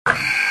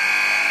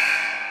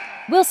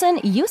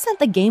Wilson, you sent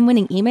the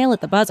game-winning email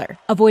at the buzzer,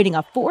 avoiding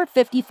a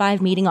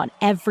 4:55 meeting on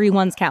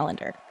everyone's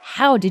calendar.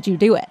 How did you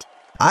do it?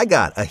 I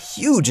got a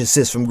huge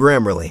assist from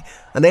Grammarly,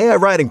 an AI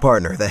writing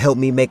partner that helped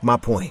me make my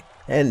point.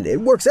 And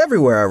it works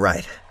everywhere I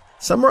write.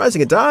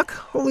 Summarizing a doc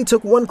only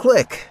took one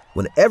click.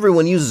 When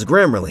everyone uses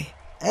Grammarly,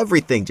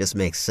 everything just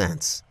makes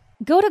sense.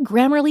 Go to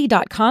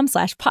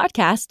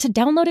Grammarly.com/podcast to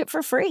download it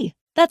for free.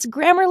 That's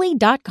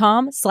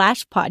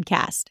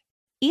Grammarly.com/podcast.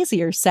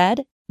 Easier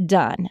said,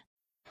 done.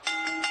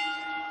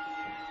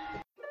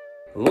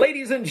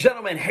 Ladies and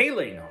gentlemen,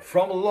 hailing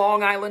from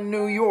Long Island,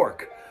 New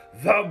York,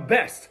 the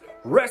best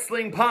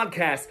wrestling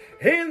podcast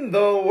in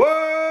the world,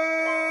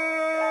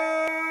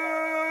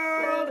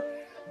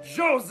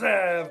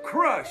 Joseph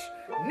Crush,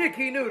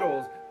 Nikki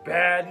Noodles,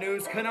 Bad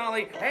News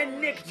Canali, and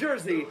Nick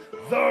Jersey,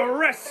 the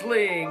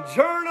Wrestling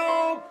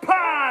Journal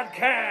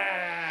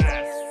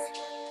Podcast.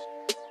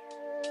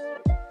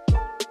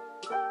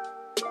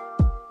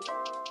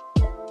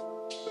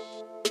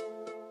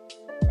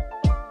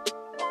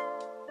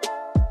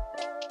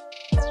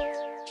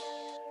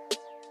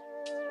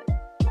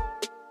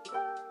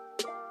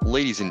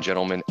 Ladies and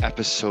gentlemen,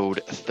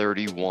 episode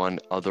 31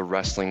 of the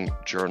Wrestling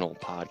Journal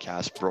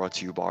Podcast, brought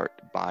to you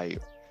by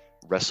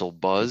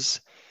WrestleBuzz.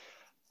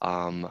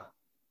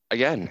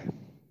 Again,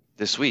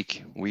 this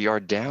week we are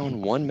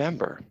down one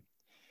member.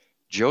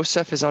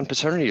 Joseph is on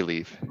paternity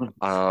leave.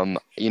 I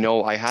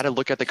had to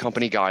look at the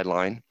company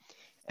guideline,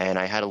 and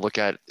I had to look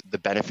at the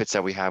benefits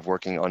that we have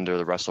working under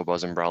the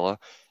WrestleBuzz umbrella.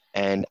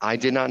 And I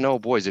did not know,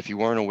 boys, if you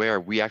weren't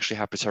aware, we actually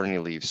have paternity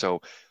leave. So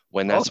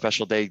when that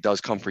special day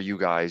does come for you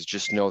guys,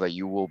 just know that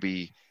you will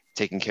be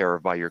taken care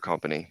of by your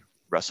company,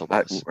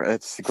 WrestleBuzz.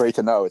 It's great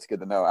to know. It's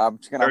good to know. I'm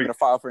going to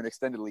file for an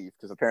extended leave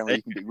because apparently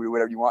you can do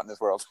whatever you want in this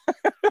world.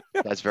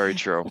 That's very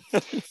true.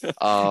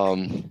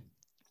 I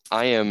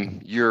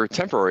am your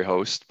temporary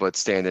host, but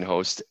stand-in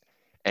host,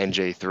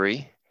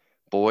 NJ3.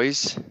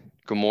 Boys,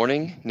 good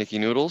morning. Nikki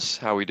Noodles,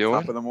 how we doing?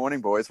 Top of the morning,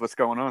 boys. What's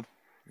going on?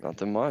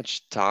 Nothing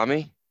much.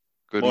 Tommy,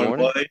 good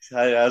morning. Boys.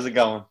 How's it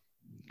going?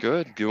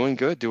 Good, doing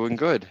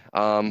good.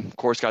 Of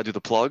course, got to do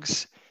the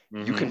plugs.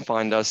 Mm-hmm. You can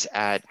find us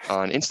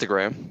on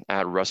Instagram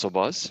at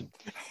WrestleBuzz.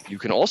 You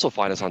can also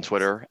find us on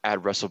Twitter at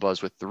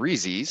WrestleBuzz with 3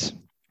 Z's.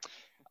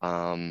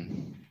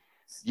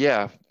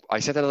 Yeah, I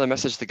sent another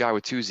message to the guy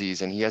with 2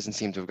 Z's, and he hasn't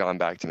seemed to have gone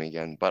back to me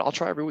again. But I'll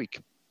try every week.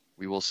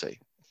 We will see.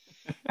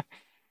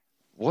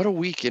 What a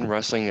week in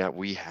wrestling that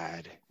we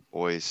had,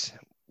 boys.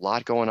 A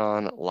lot going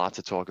on, a lot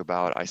to talk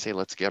about. I say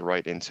let's get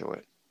right into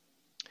it.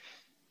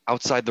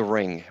 Outside the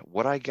ring,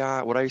 what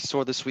I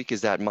saw this week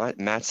is that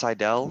Matt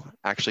Seidel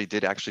actually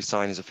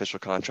sign his official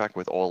contract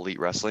with All Elite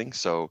Wrestling,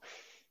 so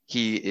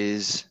he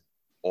is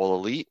All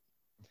Elite.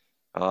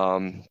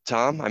 Tom,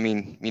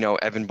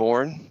 Evan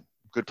Bourne,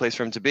 good place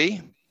for him to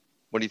be.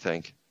 What do you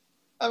think?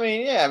 At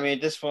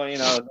this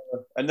point,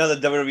 another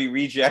WWE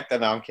reject.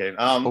 No, I'm kidding.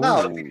 No.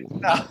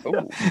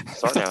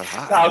 Starting out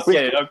hot. No, I'm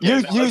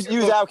kidding.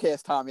 Use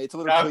Outcast, Tommy. It's a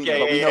little cleaner,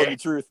 but we know the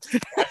truth.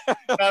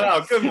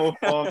 No, good move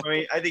for him.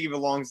 I think he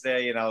belongs there.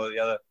 The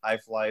other high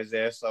flyers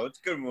there, so it's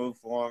a good move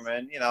for him.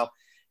 And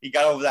he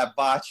got over that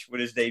botch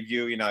with his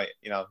debut.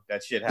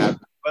 That shit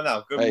happened. But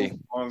no, good move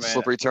for him, man.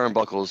 Slippery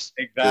turnbuckles.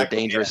 Exactly. They're a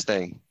dangerous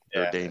thing.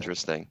 They're a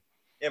dangerous thing.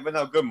 Yeah, but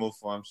no, good move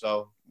for him.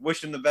 So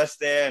wish him the best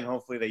there, and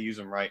hopefully they use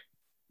him right.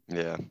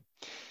 Yeah.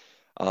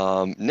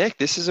 Nick,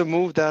 this is a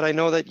move that I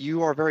know that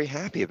you are very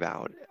happy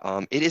about.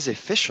 It is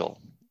official.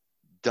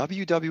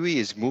 WWE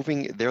is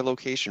moving their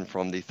location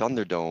from the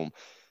Thunderdome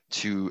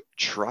to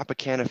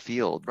Tropicana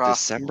Field,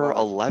 December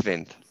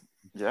 11th.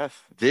 Yes.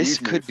 This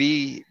could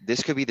be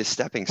the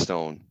stepping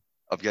stone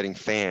of getting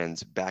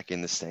fans back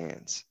in the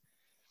stands.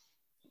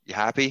 You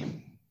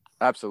happy?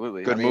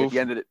 Absolutely. Good move. At the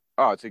end of it,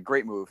 it's a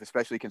great move,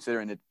 especially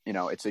considering that,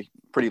 it's a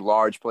pretty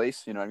large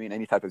place. You know what I mean?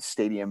 Any type of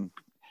stadium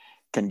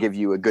can give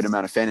you a good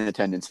amount of fan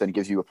attendance, then it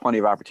gives you plenty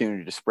of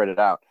opportunity to spread it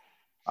out.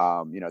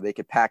 They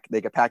could pack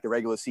the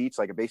regular seats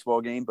like a baseball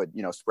game, but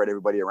spread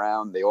everybody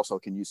around. They also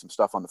can use some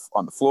stuff on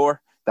the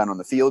floor down on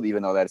the field,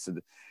 even though that's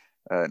an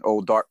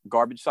old dark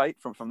garbage site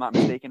from, if I'm not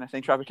mistaken. I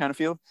think Tropicana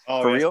Field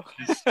real.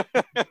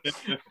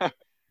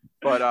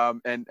 But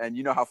and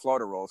you know how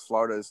Florida rolls.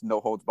 Florida is no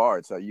holds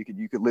barred, so you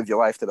could live your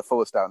life to the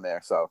fullest down there.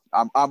 So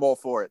I'm all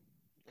for it.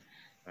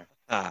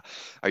 Are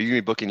you gonna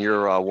be booking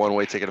your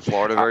one-way ticket to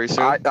Florida very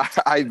soon?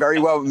 I very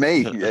well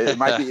may. It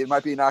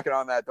might be knocking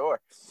on that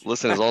door.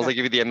 Listen, as long as they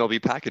give you the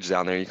MLB package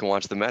down there, you can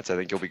watch the Mets. I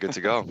think you'll be good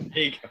to go.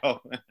 There you go.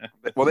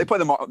 Well, they play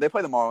the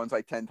Marlins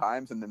like 10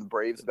 times, and then the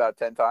Braves about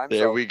 10 times.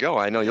 There we go.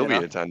 I know you'll be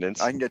in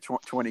attendance. I can get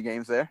 20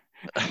 games there.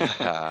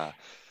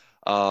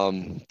 Tom,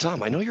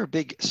 I know you're a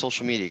big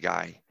social media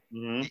guy.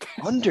 Mm-hmm.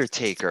 The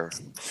Undertaker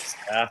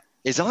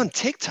is on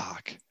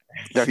TikTok.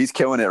 No, he's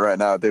killing it right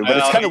now, dude. But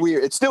it's kind of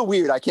weird. It's still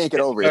weird. I can't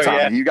get over it,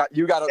 Tommy. Yeah.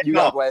 You got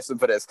to blast him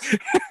for this.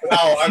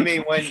 No,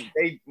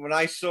 when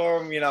I saw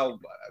him,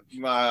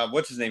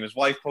 what's his name? His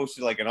wife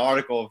posted like an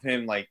article of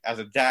him like as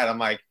a dad. I'm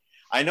like,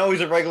 I know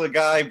he's a regular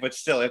guy, but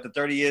still, after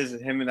 30 years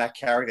of him in that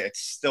character,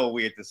 it's still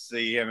weird to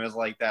see him as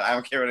like that. I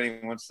don't care what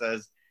anyone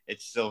says.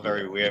 it's still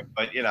very weird.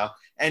 But you know,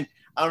 and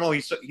I don't know.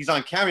 He's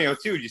on Cameo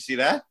too. Did you see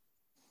that?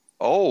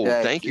 Oh,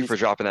 Yeah, thank you for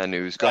dropping that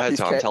news. Go ahead, he's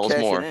Tom. Tell us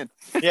more. in.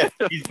 Yeah,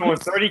 he's doing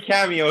 30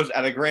 cameos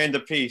at $1,000 a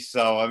piece.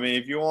 So I mean,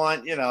 if you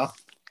want, you know,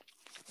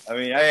 I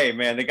mean, hey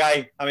man, the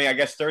guy. I mean, I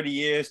guess 30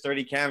 years,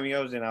 30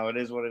 cameos. You know, it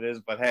is what it is.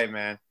 But hey,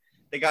 man,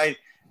 the guy.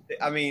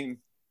 I mean,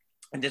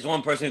 and there's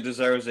one person who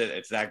deserves it.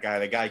 It's that guy.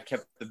 The guy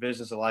kept the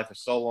business alive for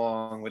so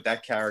long with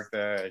that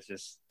character. It's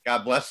just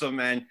God bless him,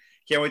 man.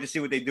 Can't wait to see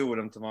what they do with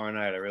him tomorrow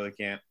night. I really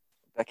can't.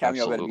 That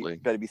cameo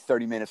better be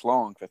 30 minutes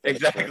long for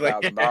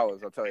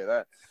 $1,000. I'll tell you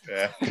that.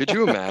 Yeah. Could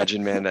you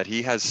imagine, man, that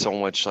he has so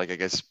much, like, I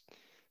guess,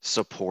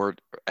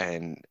 support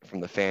and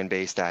from the fan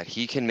base that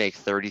he can make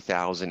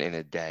 30,000 in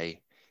a day?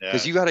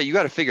 Because you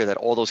gotta figure that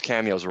all those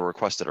cameos were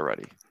requested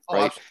already,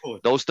 right?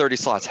 Absolutely. Those 30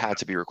 slots had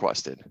to be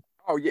requested.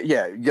 Oh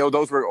yeah. Yo,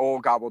 those were all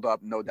gobbled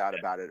up, no doubt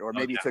about it. Or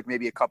maybe it took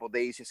a couple of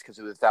days just because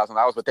it was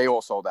 $1,000, but they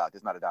all sold out.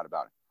 There's not a doubt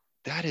about it.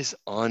 That is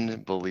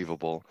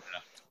unbelievable.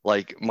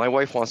 Like, my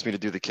wife wants me to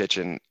do the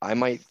kitchen. I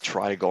might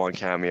try to go on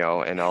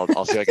Cameo, and I'll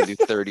see if I can do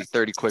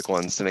 30 quick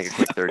ones to make a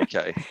quick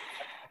 30K.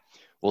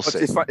 We'll see.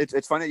 It's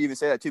funny that you even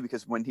say that too,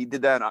 because when he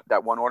did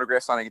that one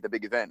autograph signing at the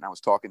big event, and I was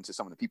talking to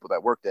some of the people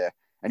that work there,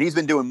 and he's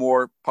been doing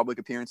more public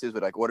appearances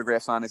with like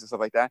autograph signings and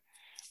stuff like that.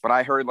 But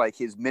I heard like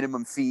his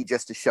minimum fee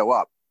just to show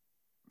up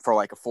for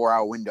like a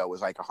 4-hour window was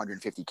like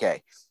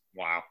 $150K.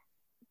 Wow.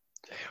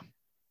 Damn.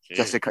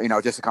 Just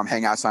to come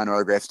hang out, sign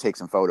autographs, take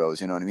some photos.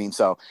 You know what I mean?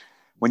 So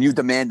when you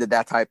demanded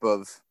that type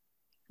of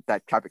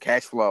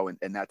cash flow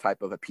and that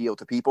type of appeal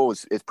to people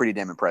is pretty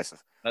damn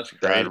impressive. That's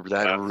great.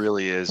 That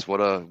really is.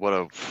 What a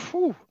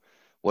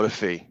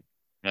fee.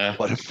 Yeah.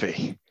 What a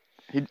fee.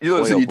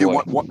 You do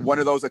one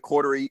of those a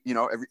quarter,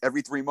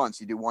 every 3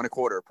 months you do one a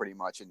quarter pretty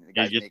much, and the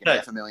guy's making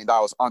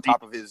 $500,000 on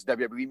top of his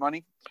WWE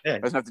money. Yeah.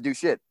 Doesn't have to do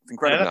shit. It's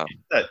incredible.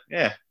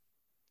 Yeah.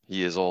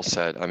 He is all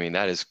set. I mean,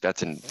 that's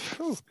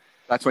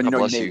when you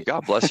know you made it.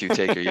 God bless you,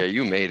 Taker. Yeah,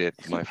 you made it,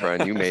 my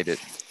friend. You made it.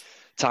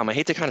 Tom, I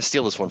hate to kind of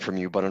steal this one from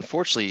you, but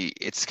unfortunately,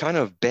 it's kind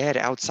of bad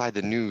outside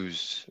the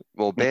news.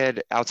 Well,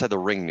 bad outside the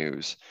ring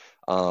news.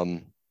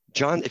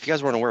 John, if you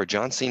guys weren't aware,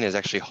 John Cena is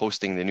actually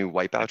hosting the new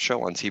Wipeout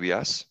show on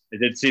TBS. I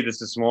did see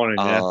this morning.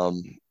 Yeah.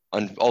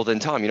 Then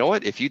Tom, you know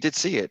what? If you did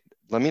see it,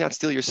 let me not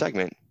steal your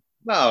segment.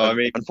 No, I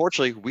mean,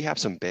 unfortunately, we have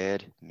some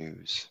bad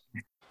news.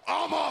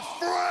 I'm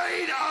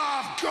afraid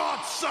I've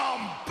got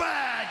some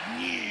bad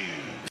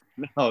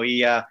news. No,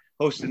 he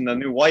hosted the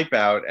new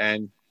Wipeout,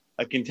 and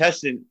a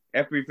contestant,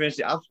 after he finished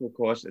the obstacle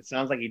course, it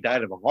sounds like he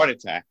died of a heart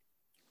attack.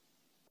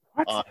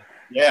 What?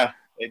 Yeah,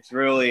 it's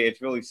really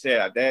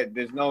sad.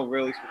 There's no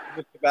really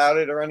specifics about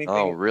it or anything.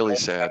 Oh, really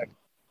sad.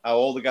 How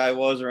old the guy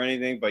was or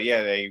anything, but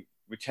yeah, they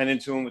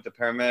attended to him with the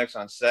paramedics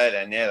on set,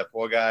 and yeah, the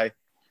poor guy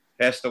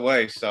passed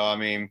away. So I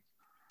mean,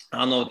 I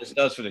don't know what this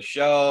does for the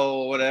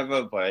show or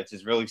whatever, but it's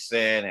just really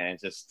sad and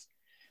it's just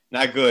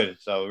not good.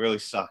 So it really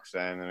sucks,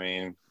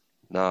 man.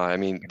 No, I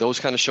mean, those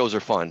kind of shows are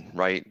fun,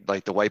 right?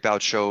 Like the Wipeout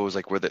shows,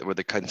 like where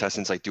the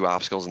contestants like do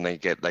obstacles and they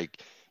get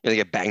like, they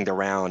get banged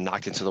around,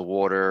 knocked into the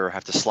water,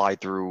 have to slide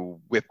through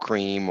whipped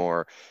cream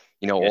or,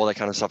 all that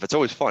kind of stuff. It's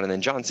always fun. And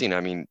then John Cena, I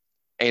mean,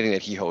 anything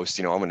that he hosts,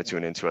 I'm going to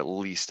tune into at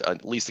least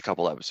a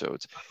couple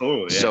episodes.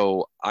 Oh, yeah.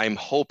 So I'm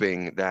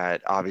hoping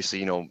that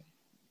obviously, our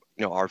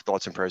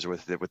thoughts and prayers are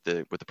with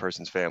the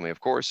person's family, of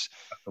course.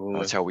 Absolutely.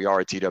 That's how we are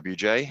at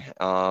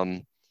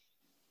TWJ.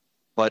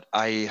 But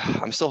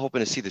I'm still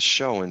hoping to see the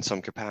show in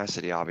some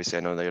capacity. Obviously,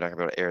 I know they're not going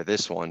to be able to air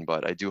this one,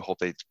 but I do hope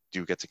they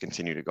do get to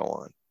continue to go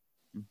on.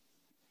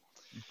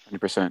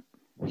 100%.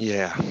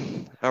 Yeah.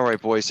 All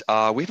right, boys.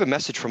 We have a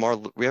message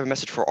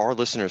for our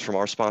listeners from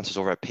our sponsors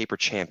over at Paper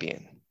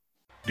Champion.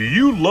 Do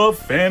you love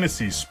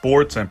fantasy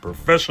sports and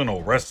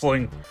professional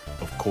wrestling?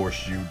 Of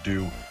course you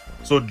do.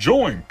 So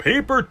join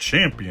Paper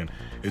Champion.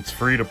 It's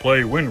free to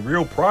play, win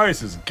real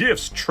prizes,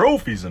 gifts,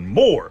 trophies, and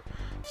more.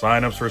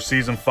 Sign-ups for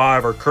Season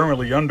 5 are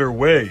currently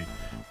underway.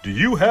 Do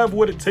you have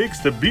what it takes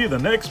to be the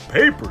next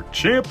Paper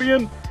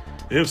Champion?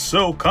 If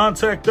so,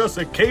 contact us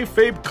at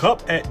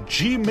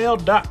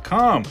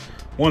kayfabecup@gmail.com.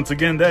 Once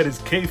again, that is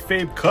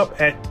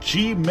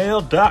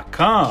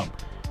kayfabecup@gmail.com.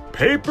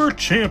 Paper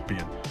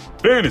Champion.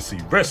 Fantasy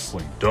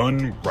wrestling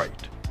done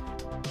right.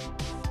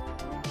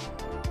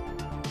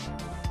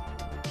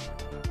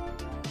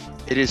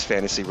 It is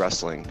fantasy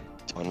wrestling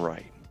done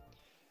right.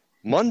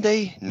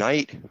 Monday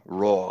Night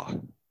Raw.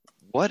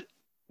 What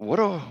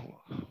a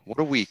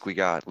week we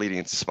got leading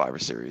into Survivor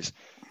Series.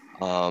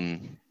 I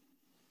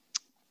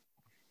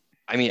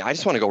mean, I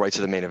just want to go right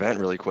to the main event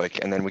really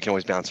quick, and then we can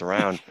always bounce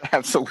around.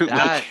 Absolutely.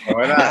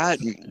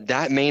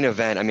 That main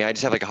event, I mean, I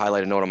just have like a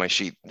highlighted note on my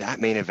sheet. That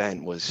main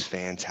event was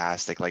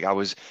fantastic. Like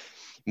it's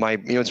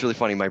really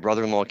funny. My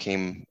brother-in-law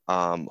came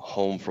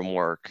home from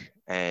work,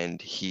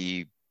 and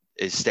he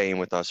is staying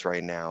with us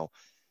right now.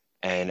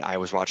 And I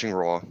was watching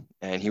Raw,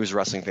 and he was a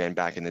wrestling fan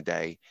back in the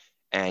day.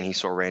 And he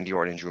saw Randy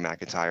Orton and Drew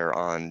McIntyre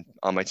on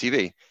my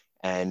TV.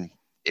 And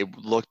it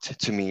looked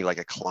to me like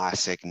a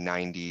classic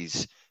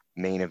 90s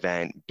main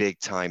event, big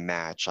time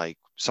match, like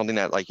something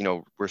that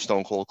where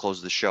Stone Cold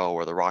closes the show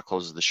or The Rock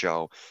closes the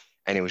show.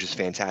 and it was just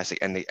fantastic.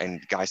 And the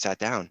guy sat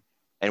down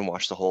and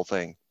watched the whole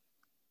thing.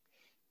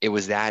 It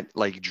was that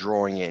like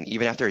drawing in,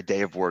 even after a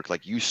day of work,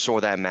 like you saw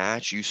that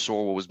match, you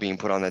saw what was being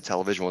put on that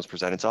television, what was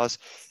presented to us,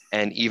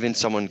 and even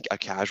a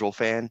casual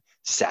fan,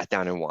 sat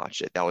down and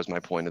watched it. That was my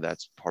point of that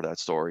part of that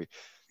story.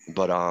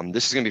 But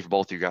this is gonna be for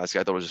both of you guys.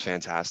 I thought it was just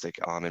fantastic.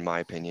 In my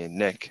opinion,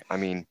 Nick. I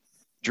mean,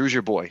 Drew's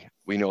your boy.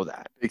 We know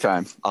that. Big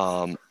time.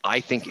 I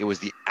think it was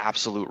the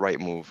absolute right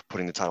move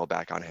putting the title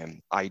back on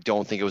him. I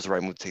don't think it was the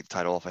right move to take the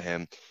title off of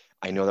him.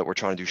 I know that we're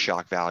trying to do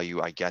shock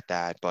value. I get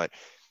that, but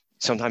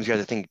sometimes you got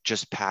to think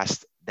just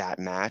past that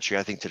match. You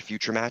got to think to the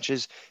future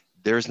matches.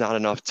 There's not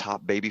enough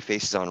top baby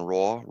faces on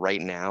Raw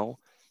right now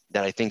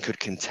that I think could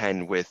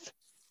contend with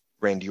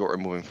Randy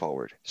Orton moving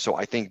forward. So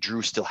I think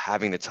Drew still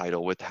having the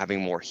title with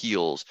having more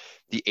heels,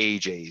 the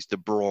AJs, the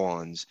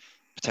Brawns,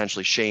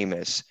 potentially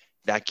Sheamus,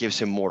 that gives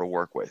him more to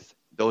work with.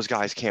 Those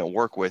guys can't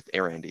work with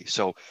Randy.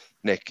 So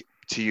Nick,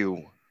 to you,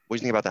 what do you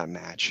think about that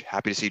match?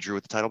 Happy to see Drew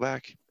with the title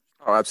back?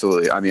 Oh,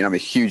 absolutely. I mean, I'm a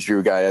huge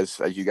Drew guy,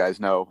 as you guys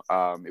know.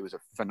 It was a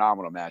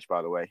phenomenal match,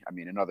 by the way. I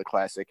mean, another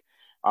classic.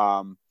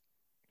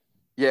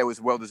 Yeah, it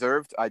was well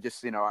deserved. I just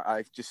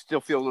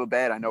still feel a little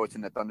bad. I know it's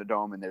in the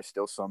Thunderdome and there's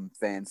still some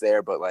fans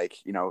there, but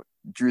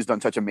Drew's done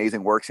such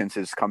amazing work since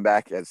his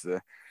comeback as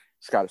the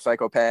Scottish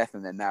Psychopath,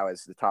 and then now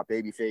as the top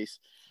babyface.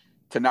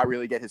 To not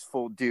really get his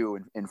full due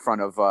in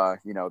front of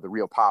the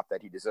real pop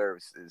that he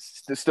deserves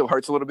still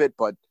hurts a little bit,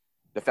 but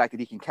the fact that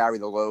he can carry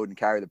the load and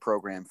carry the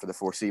program for the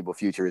foreseeable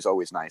future is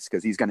always nice,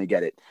 because he's going to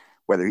get it,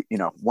 whether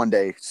one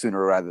day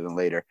sooner rather than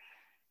later.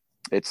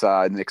 It's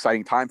an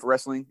exciting time for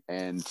wrestling,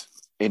 and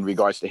in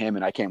regards to him,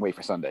 and I can't wait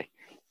for Sunday.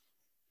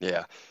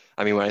 Yeah.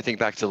 I mean, when I think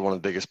back to one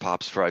of the biggest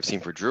pops I've seen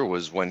for Drew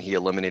was when he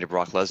eliminated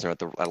Brock Lesnar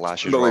at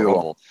last year's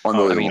Royal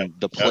Rumble. I mean,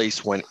 the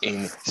place went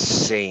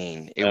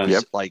insane. It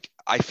was like,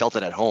 I felt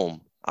it at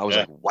home. I was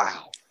like,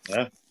 wow,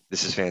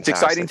 this is fantastic.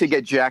 It's exciting to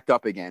get jacked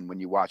up again when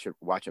you watch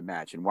a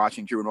match. And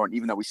watching Drew and Orton,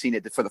 even though we've seen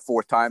it for the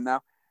fourth time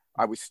now,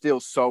 I was still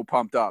so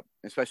pumped up,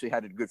 especially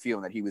had a good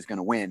feeling that he was going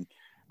to win.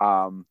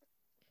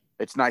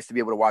 It's nice to be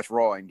able to watch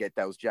Raw and get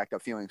those jacked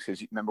up feelings,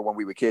 because remember when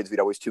we were kids, we'd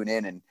always tune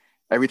in, and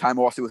every time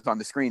Austin was on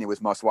the screen, it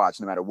was must watch,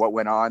 no matter what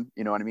went on.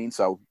 You know what I mean?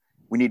 So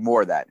we need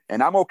more of that.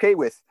 And I'm okay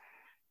with,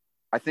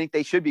 I think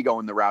they should be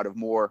going the route of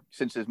more,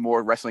 since there's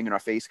more wrestling in our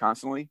face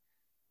constantly.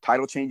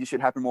 Title changes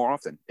should happen more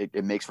often.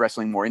 It makes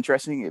wrestling more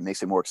interesting. It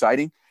makes it more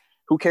exciting.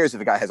 Who cares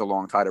if a guy has a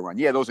long title run?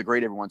 Yeah, those are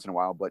great every once in a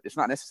while, but it's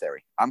not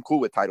necessary. I'm cool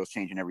with titles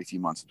changing every few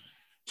months.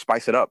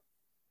 Spice it up.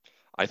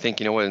 I think,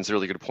 you know what, it's a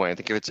really good point. I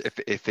think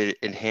if it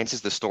enhances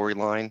the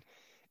storyline,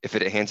 if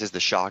it enhances the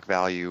shock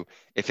value,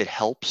 if it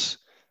helps,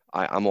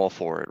 I'm all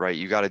for it, right?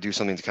 You got to do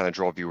something to kind of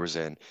draw viewers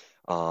in.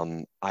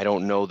 I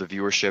don't know the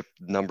viewership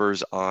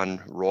numbers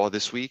on Raw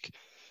this week,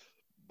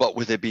 but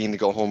with it being the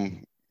go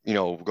home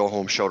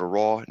show to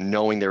Raw,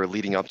 knowing they were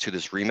leading up to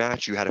this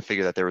rematch, you had to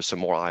figure that there was some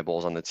more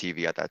eyeballs on the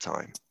TV at that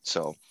time.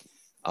 So,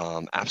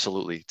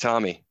 absolutely.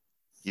 Tommy,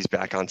 he's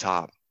back on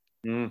top.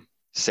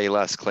 Say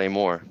less, Clay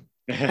more.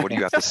 What do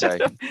you have to say?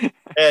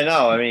 Yeah,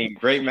 no, I mean,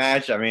 great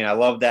match. I mean, I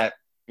love that,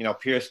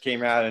 Pierce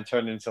came out and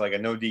turned into like a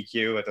no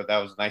DQ. I thought that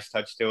was a nice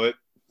touch to it.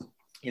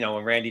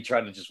 When Randy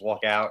tried to just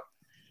walk out.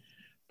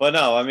 But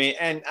no, I mean,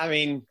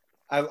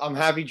 I'm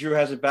happy Drew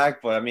has it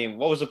back, but I mean,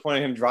 what was the point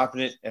of him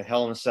dropping it at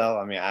Hell in a Cell?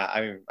 I mean,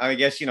 I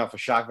guess, for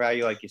shock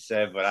value, like you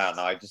said, but I don't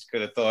know. I just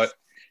could have thought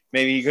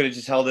maybe he could have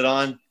just held it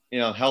on,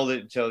 held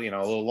it until, a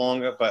little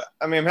longer. But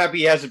I mean, I'm happy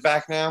he has it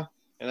back now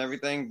and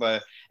everything.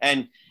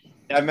 And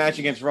that match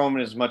against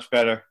Roman is much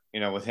better,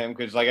 with him.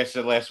 Because like I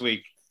said last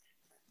week,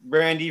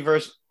 Randy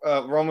versus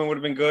Roman would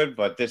have been good,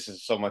 but this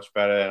is so much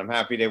better. And I'm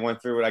happy they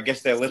went through it. I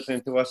guess they're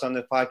listening to us on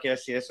this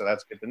podcast here, so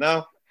that's good to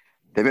know.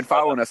 They've been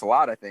following us a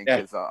lot, I think,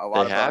 because a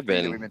lot of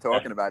things that we've been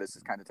talking about is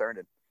just kind of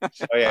turning.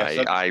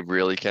 I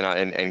really cannot.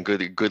 And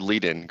good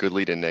lead in,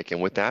 Nick.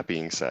 And with that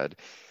being said,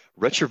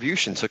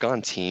 Retribution took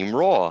on Team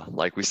Raw,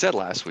 like we said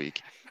last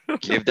week.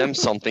 Give them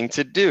something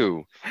to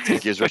do.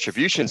 It gives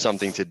Retribution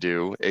something to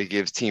do. It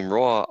gives Team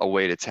Raw a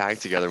way to tag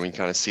together. We can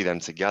kind of see them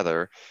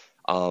together.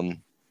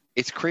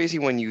 It's crazy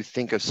when you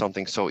think of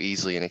something so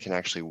easily and it can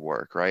actually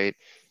work, right?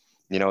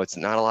 It's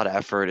not a lot of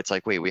effort. It's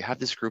like, wait, we have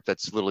this group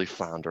that's literally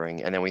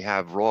floundering, and then we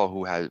have Raw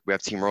we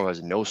have Team Raw who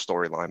has no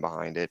storyline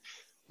behind it.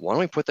 Why don't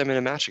we put them in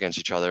a match against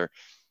each other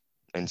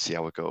and see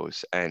how it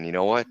goes? And you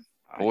know what,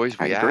 boys,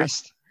 we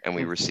asked and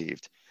we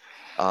received.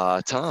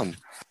 Tom,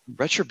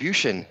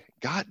 Retribution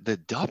got the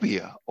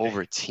W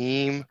over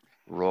Team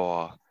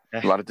Raw.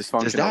 A lot of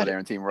dysfunction over there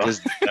in Team Raw.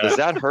 Does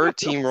that hurt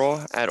Team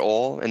Raw at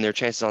all and their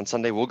chances on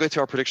Sunday? We'll get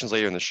to our predictions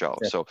later in the show.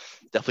 Yeah. So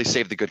definitely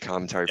save the good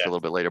commentary for a little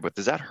bit later. But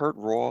does that hurt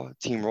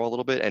Team Raw a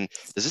little bit? And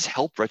does this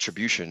help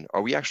Retribution?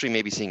 Are we actually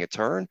maybe seeing a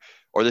turn?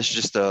 Or this is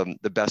just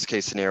the best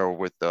case scenario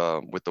with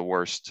the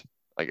worst,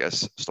 I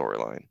guess,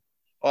 storyline?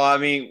 Well, I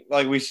mean,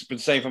 like we've been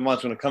saying for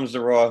months, when it comes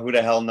to Raw, who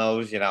the hell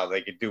knows?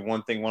 They could do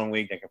one thing one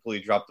week and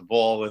completely drop the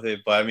ball with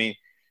it. But I mean,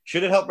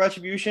 should it help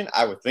Retribution?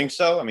 I would think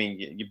so. I mean,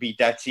 you beat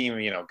that team,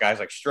 guys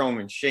like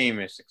Strowman,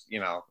 Sheamus,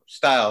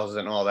 Styles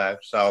and all that.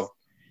 So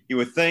you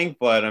would think,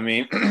 but I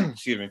mean,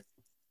 excuse me.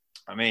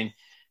 I mean,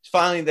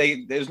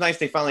 it was nice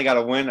they finally got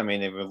a win. I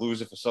mean, they were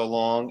losing for so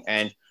long,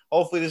 and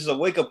hopefully this is a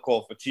wake up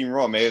call for Team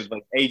Raw. Maybe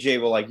like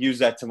AJ will like use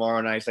that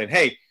tomorrow night, saying,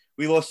 "Hey,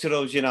 we lost to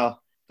those,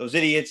 those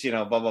idiots,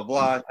 blah blah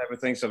blah type of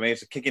thing." So maybe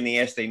it's a kick in the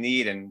ass they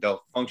need, and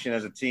they'll function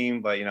as a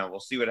team. But we'll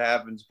see what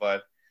happens.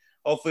 But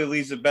hopefully it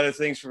leads to better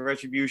things for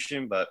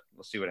Retribution. But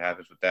we'll see what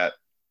happens with that.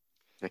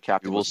 The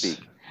captain will speak.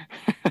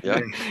 Yeah.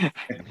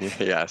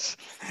 Yes,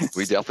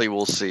 we definitely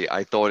will see.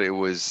 I thought it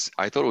was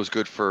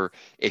good for,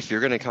 if you're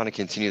going to kind of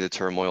continue the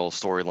turmoil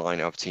storyline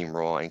of Team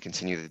Raw and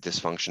continue the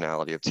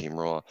dysfunctionality of Team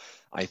Raw.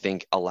 I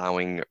think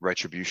allowing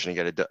Retribution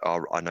to get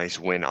a nice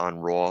win on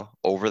Raw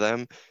over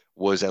them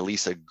was at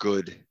least a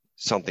good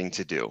something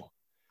to do,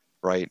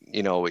 right?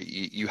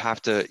 You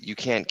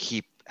can't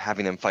keep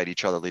having them fight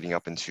each other leading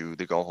up into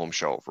the go home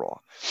show of Raw.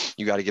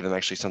 You got to give them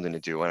actually something to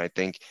do. And I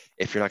think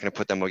if you're not going to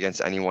put them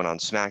against anyone on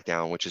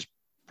SmackDown, which is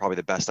probably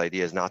the best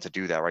idea, is not to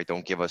do that, right?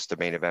 Don't give us the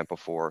main event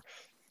before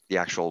the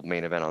actual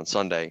main event on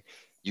Sunday.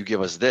 You give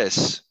us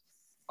this.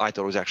 I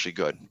thought it was actually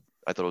good.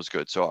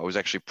 So I was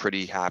actually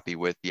pretty happy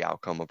with the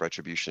outcome of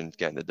Retribution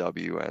getting the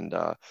W, and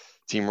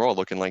Team Raw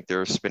looking like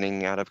they're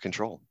spinning out of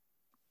control.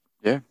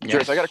 Yeah.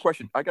 Yes. I got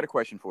a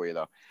question for you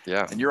though.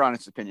 Yeah. And your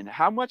honest opinion.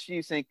 How much do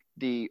you think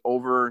the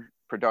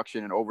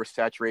overproduction and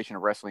oversaturation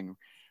of wrestling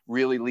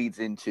really leads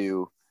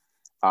into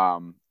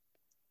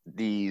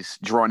these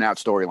drawn out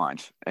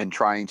storylines and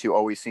trying to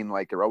always seem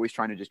like they're always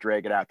trying to just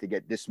drag it out to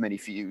get this many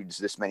feuds,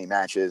 this many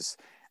matches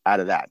out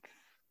of that?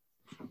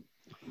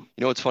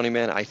 What's funny,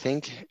 man? I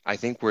think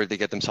where they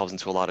get themselves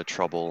into a lot of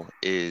trouble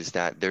is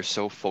that they're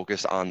so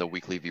focused on the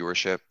weekly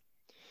viewership.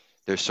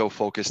 They're so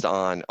focused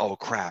on, oh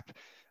crap,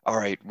 all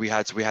right, we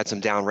had some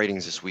down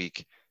ratings this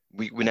week.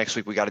 We next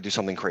week we got to do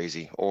something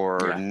crazy, or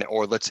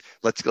let's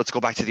go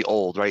back to the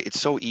old, right? It's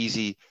so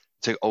easy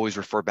to always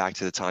refer back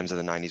to the times of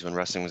the 90s when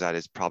wrestling was at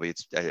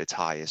its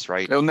highest,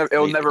 right?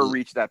 It'll never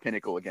reach that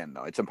pinnacle again,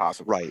 though. It's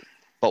impossible. Right.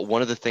 But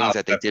one of the things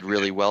that they did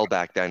really well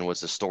back then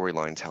was the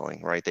storyline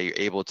telling, right? They were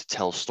able to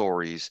tell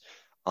stories,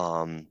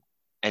 and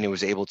it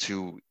was able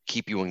to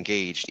keep you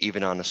engaged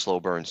even on a slow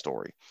burn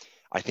story.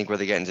 I think where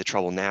they get into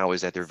trouble now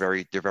is that they're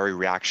very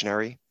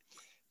reactionary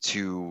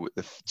to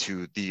the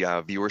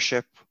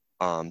viewership,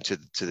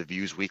 to the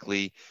views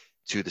weekly,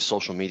 to the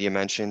social media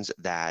mentions,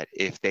 that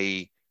if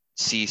they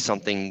see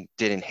something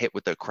didn't hit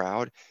with the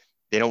crowd,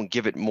 they don't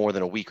give it more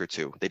than a week or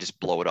two. They just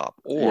blow it up.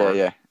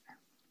 Or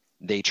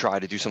they try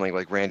to do something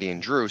like Randy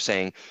and Drew,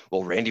 saying,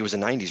 well, Randy was a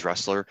 90s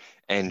wrestler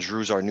and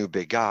Drew's our new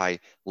big guy.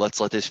 Let's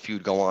let this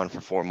feud go on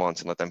for 4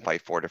 months and let them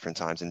fight 4 different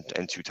times and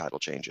 2 title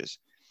changes.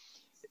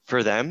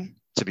 For them,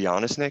 to be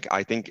honest, Nick,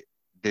 I think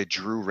the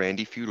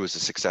Drew-Randy feud was a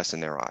success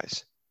in their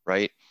eyes,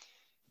 right?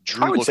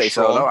 Drew I would say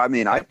strong. so, though. I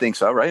mean, I think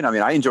so, right? I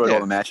mean, I enjoyed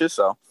all the matches,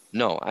 so.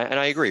 No, and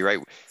I agree, right?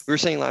 We were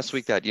saying last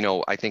week that,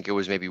 I think it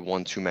was maybe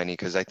 1 too many,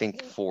 because I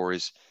think 4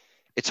 is,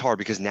 it's hard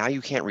because now you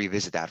can't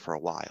revisit that for a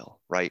while,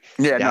 right?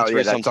 Yeah, that's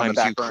where sometimes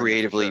you burner,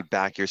 creatively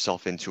back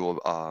yourself into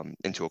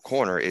a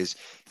corner. Is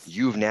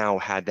you've now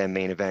had them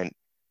main event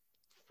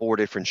 4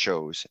 different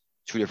shows,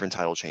 2 different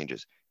title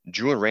changes.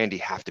 Drew and Randy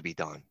have to be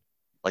done.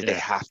 They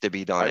have to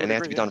be done, and they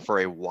have to be done for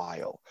a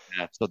while.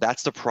 Yeah. So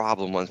that's the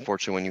problem,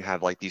 unfortunately, when you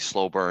have like these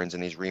slow burns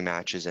and these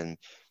rematches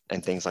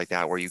and things like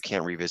that, where you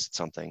can't revisit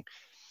something.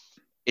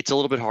 It's a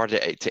little bit hard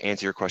to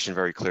answer your question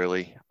very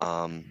clearly.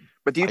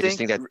 But do you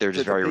think that they're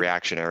just very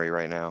reactionary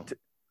right now?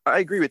 I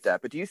agree with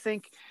that. But do you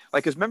think,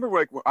 because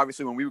remember,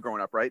 obviously when we were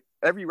growing up, right?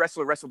 Every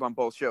wrestler wrestled on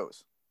both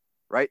shows,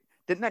 right?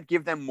 Didn't that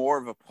give them more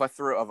of a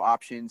plethora of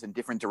options and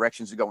different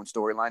directions to go in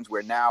storylines?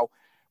 Where now,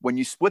 when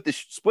you split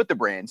the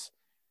brands,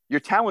 your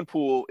talent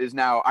pool is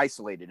now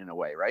isolated in a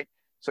way, right?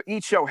 So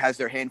each show has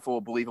their handful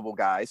of believable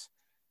guys.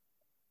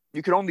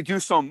 You can only do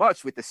so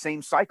much with the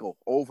same cycle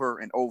over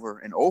and over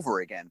and over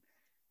again.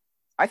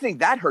 I think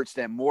that hurts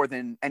them more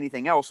than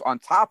anything else. On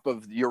top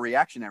of your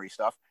reactionary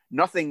stuff,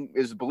 nothing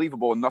is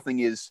believable and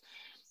nothing is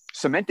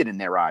cemented in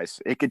their eyes.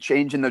 It could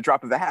change in the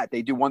drop of a hat.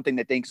 They do one thing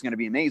they think is going to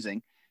be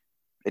amazing.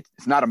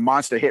 It's not a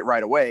monster hit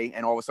right away,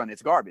 and all of a sudden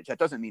it's garbage. That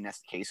doesn't mean that's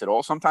the case at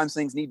all. Sometimes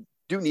things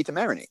do need to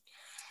marinate.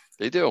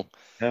 They do.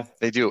 Yeah.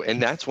 They do.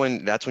 And that's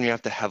when you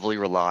have to heavily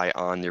rely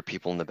on your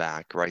people in the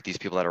back, right? These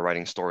people that are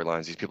writing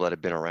storylines, these people that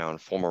have been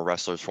around, former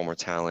wrestlers, former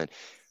talent,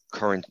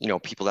 current,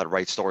 people that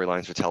write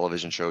storylines for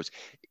television shows.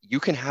 You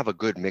can have a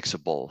good mix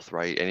of both,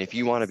 right? And if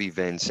you want to be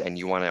Vince and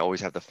you want to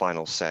always have the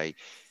final say,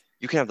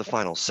 you can have the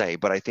final say.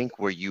 But I think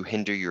where you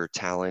hinder your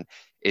talent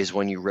is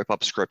when you rip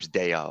up scripts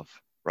day of,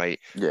 right?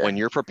 Yeah. When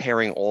you're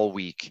preparing all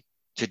week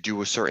to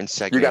do a certain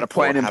segment. You got a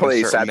plan in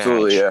place,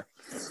 absolutely, match,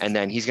 and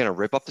then he's going to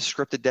rip up the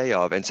script the day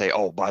of and say,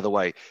 oh, by the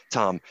way,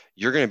 Tom,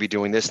 you're going to be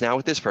doing this now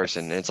with this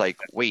person. And it's like,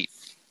 wait.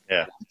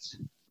 Yeah.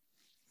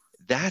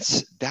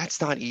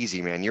 That's not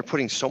easy, man. You're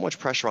putting so much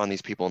pressure on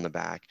these people in the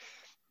back.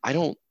 I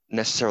don't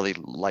necessarily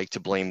like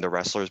to blame the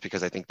wrestlers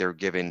because I think they're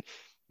given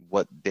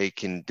they're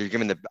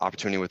given the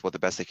opportunity with what the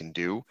best they can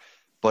do,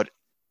 but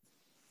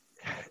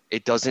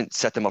it doesn't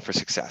set them up for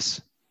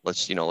success.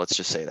 Let's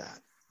just say that.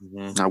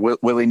 Mm-hmm. Now,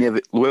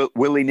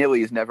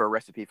 willy-nilly is never a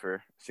recipe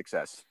for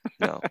success.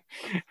 No.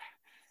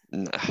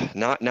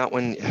 Not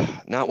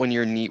when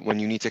you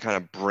need to kind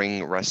of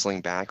bring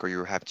wrestling back or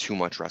you have too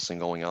much wrestling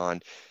going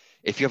on.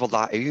 If you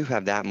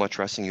have that much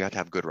wrestling, you have to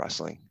have good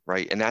wrestling,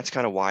 right? And that's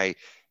kind of why,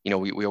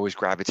 we always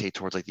gravitate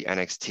towards like the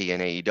NXT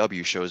and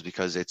AEW shows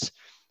because it's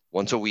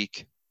once a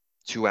week,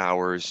 2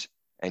 hours,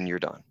 and you're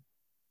done.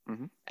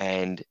 Mm-hmm.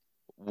 And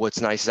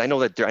what's nice is I know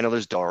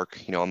there's dark,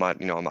 I'm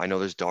not, I know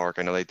there's dark.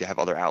 I know they have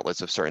other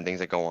outlets of certain things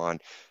that go on,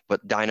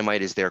 but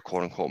Dynamite is their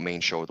quote unquote main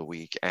show of the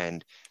week.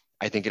 And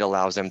I think it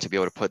allows them to be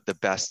able to put the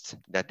best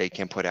that they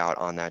can put out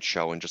on that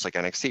show. And just like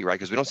NXT, right?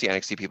 Because we don't see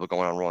NXT people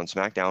going on Raw and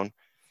SmackDown.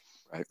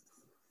 Right.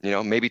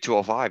 Maybe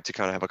 205 to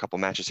kind of have a couple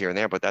matches here and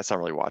there, but that's not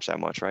really watched that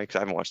much, right? Because I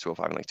haven't watched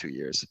 205 in like 2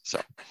 years.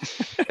 So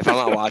if I'm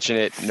not watching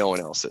it, no one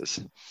else is.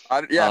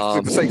 I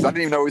didn't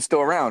even know it was still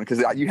around because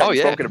you haven't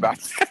spoken about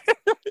it.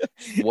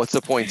 What's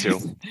the point to?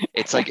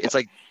 It's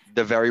like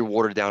the very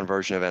watered down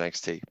version of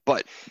NXT.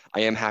 But I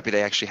am happy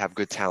they actually have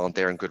good talent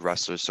there and good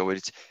wrestlers. So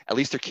it's at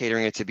least they're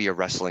catering it to be a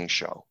wrestling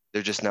show.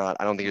 They're just not.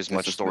 I don't think there's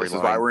much storyline. This is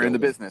why we're in the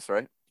business,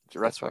 right?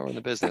 That's why we're in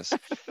the business.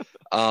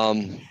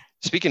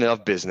 Speaking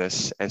of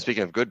business and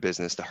speaking of good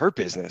business, the Hurt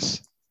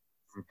Business,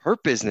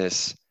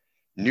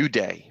 New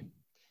Day.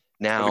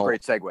 Now,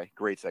 great segue, by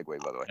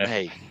the way.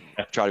 Hey,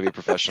 try to be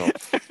professional.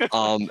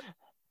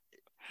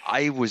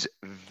 I was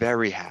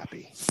very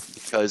happy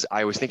because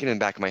I was thinking in the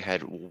back of my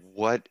head,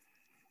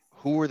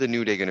 who are the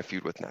New Day going to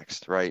feud with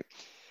next, right?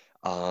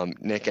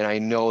 Nick, and I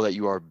know that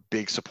you are a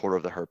big supporter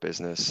of the Hurt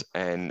Business,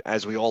 and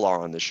as we all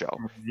are on this show,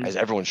 as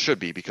everyone should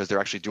be, because they're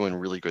actually doing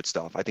really good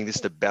stuff. I think this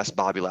is the best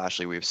Bobby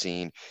Lashley we've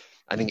seen.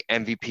 I think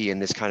MVP in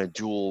this kind of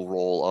dual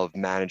role of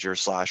manager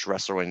 /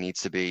 wrestler when it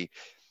needs to be.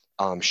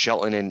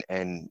 Shelton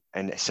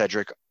and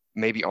Cedric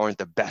maybe aren't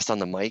the best on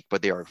the mic,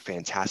 but they are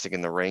fantastic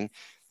in the ring.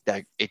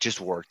 That it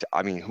just worked.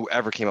 I mean,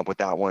 whoever came up with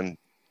that one,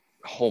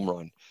 home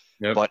run.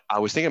 Yep. But I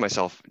was thinking to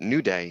myself,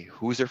 New Day,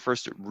 who's their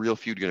first real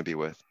feud going to be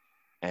with?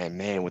 And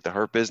man, with the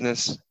Hurt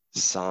Business,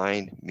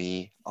 sign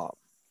me up.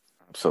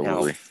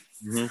 Absolutely.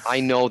 Now, I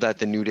know that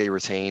the New Day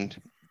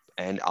retained,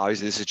 and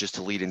obviously this is just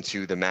to lead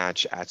into the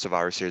match at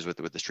Survivor Series with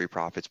the Street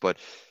Profits. But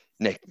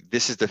Nick,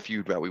 this is the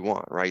feud that we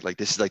want, right? Like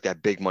this is like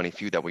that big money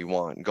feud that we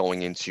want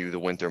going into the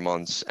winter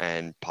months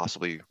and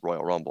possibly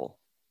Royal Rumble.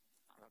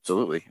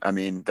 Absolutely. I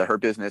mean, the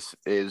Hurt Business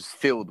is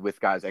filled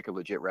with guys that could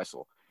legit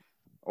wrestle.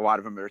 A lot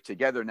of them are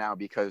together now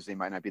because they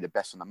might not be the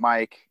best on the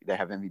mic. They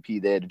have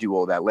MVP there to do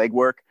all that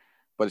legwork.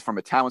 But from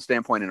a talent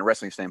standpoint and a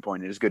wrestling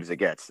standpoint, it's as good as it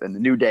gets. And the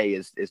New Day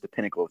is the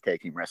pinnacle of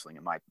tag team wrestling,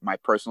 in my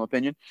personal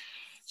opinion.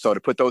 So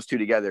to put those two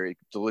together, it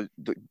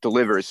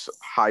delivers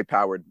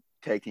high-powered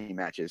tag team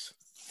matches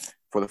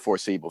for the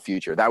foreseeable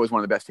future. That was one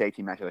of the best tag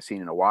team matches I've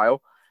seen in a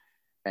while.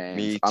 And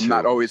Me too. I'm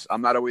not always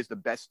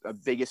the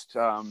biggest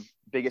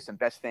and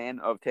best fan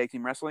of tag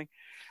team wrestling,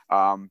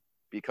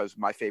 because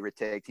my favorite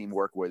tag team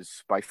work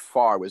was by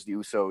far the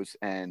Usos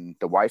and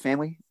the Y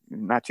family.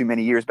 Not too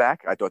many years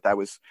back, I thought that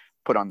was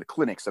put on the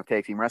clinics of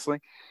tag team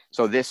wrestling.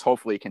 So this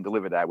hopefully can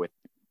deliver that with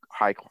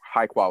high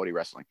quality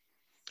wrestling.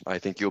 I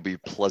think you'll be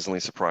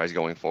pleasantly surprised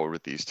going forward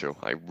with these two.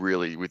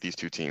 With these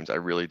two teams, I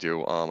really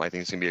do. I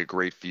think it's gonna be a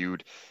great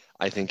feud.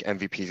 I think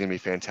MVP is going to be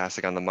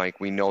fantastic on the mic.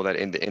 We know that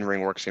in the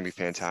in-ring work is going to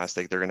be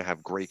fantastic. They're going to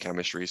have great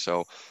chemistry.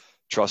 So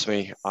trust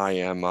me,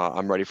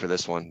 I'm ready for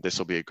this one. This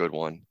will be a good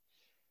one.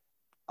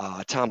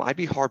 Tom, I'd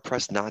be hard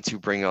pressed not to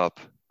bring up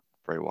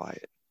Bray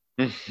Wyatt.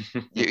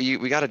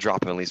 We got to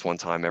drop him at least one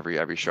time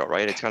every show,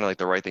 right? It's kind of like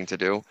the right thing to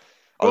do.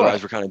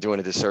 Otherwise, we're kind of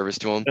doing a disservice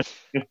to him.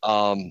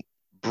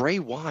 Bray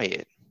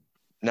Wyatt,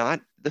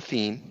 not The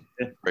Fiend,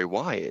 Bray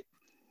Wyatt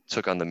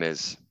took on The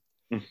Miz.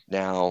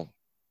 Now,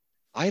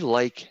 I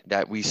like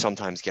that we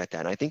sometimes get that.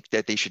 And I think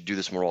that they should do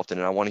this more often.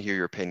 And I want to hear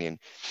your opinion.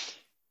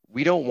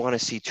 We don't want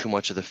to see too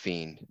much of The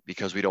Fiend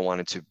because we don't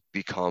want it to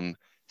become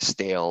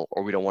stale,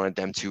 or we don't want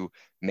them to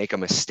make a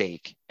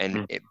mistake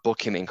and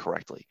book him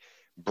incorrectly.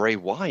 Bray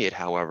Wyatt,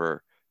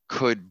 however,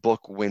 could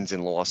book wins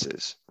and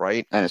losses,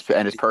 right? And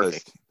it's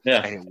perfect.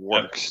 Yeah. And it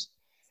works.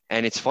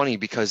 And it's funny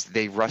because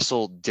they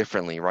wrestle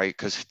differently, right?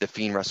 Because The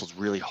Fiend wrestles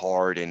really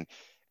hard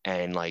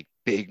and like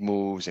big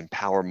moves and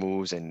power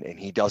moves, and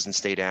he doesn't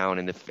stay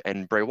down.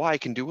 And Bray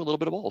Wyatt can do a little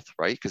bit of both,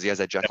 right? Because he has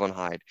that Jekyll and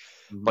Hyde.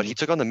 But he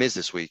took on The Miz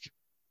this week.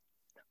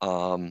 We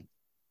got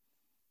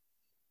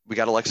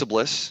Alexa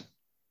Bliss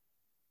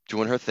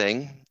doing her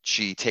thing.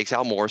 She takes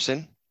out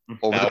Morrison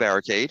over the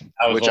barricade,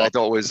 which awesome. I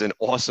thought was an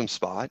awesome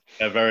spot.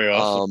 Yeah, very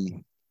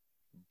awesome.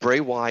 Bray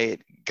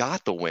Wyatt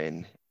got the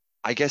win.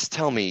 I guess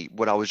tell me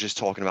what I was just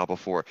talking about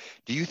before.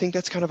 Do you think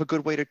that's kind of a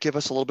good way to give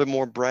us a little bit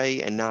more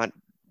Bray and not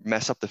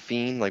mess up The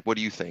Fiend? Like, what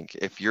do you think?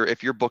 If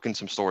you're booking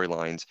some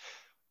storylines,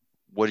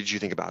 what did you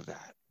think about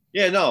that?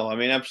 Yeah, no, I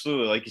mean,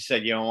 absolutely. Like you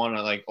said, you don't want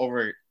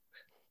to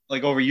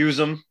overuse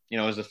him,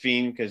 as The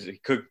Fiend, because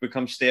it could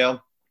become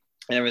stale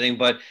and everything.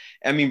 But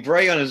I mean,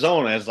 Bray on his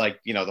own as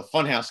the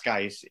funhouse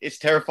guy, it's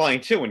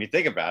terrifying too when you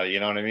think about it. You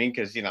know what I mean?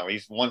 Because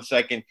he's 1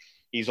 second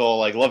he's all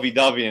like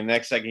lovey-dovey, and the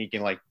next second he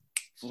can like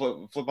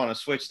flip on a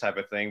switch type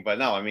of thing. But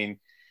no, I mean,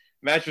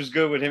 match was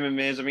good with him and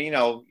Miz. I mean,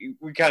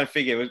 we kind of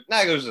figured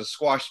it was a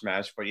squash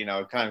match, but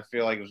kind of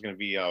feel like it was going to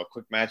be a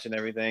quick match and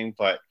everything.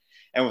 But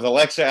and with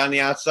Alexa on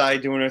the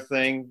outside doing her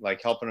thing,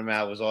 like helping him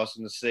out, was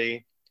awesome to see.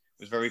 It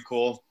was very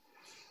cool.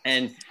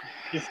 And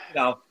just,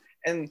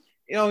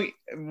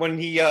 when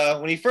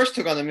he first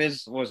took on the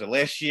Miz, what was it,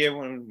 last year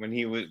when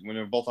they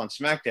were both on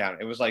SmackDown,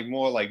 it was like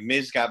more like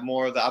Miz got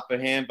more of the upper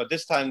hand, but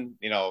this time,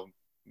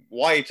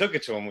 Wyatt took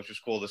it to him, which was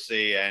cool to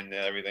see and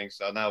everything.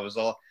 So now it was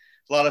a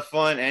lot of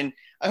fun, and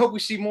I hope we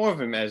see more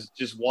of him as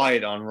just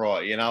Wyatt on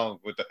Raw,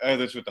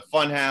 whether it's with the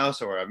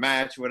Funhouse or a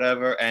match,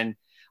 whatever. And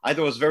I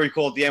thought it was very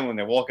cool at the end when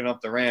they're walking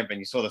up the ramp and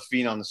you saw the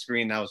Fiend on the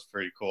screen. That was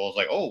pretty cool. I was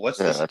like, oh, what's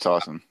this? That's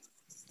awesome.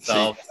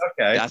 So,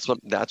 okay. That's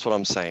what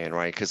I'm saying,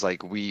 right? Because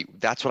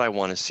that's what I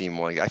want to see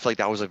more. I feel like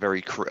that was a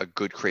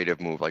good creative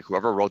move. Like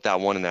whoever wrote that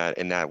one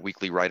in that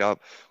weekly write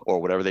up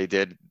or whatever they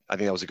did, I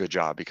think that was a good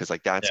job because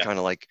that's kind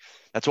of like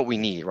that's what we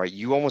need, right?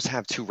 You almost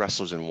have two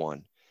wrestlers in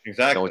one.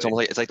 Exactly. It's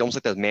almost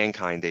like the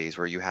Mankind days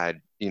where you had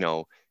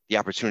the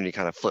opportunity to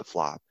kind of flip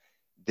flop.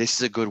 This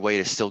is a good way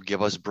to still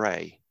give us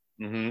Bray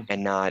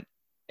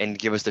and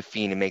give us the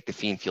Fiend and make the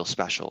Fiend feel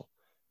special.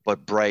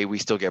 But Bray, we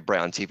still get Bray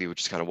on TV,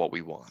 which is kind of what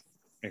we want.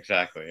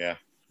 Exactly, yeah.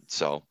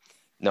 So,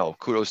 no,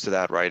 kudos to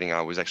that writing. I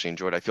was actually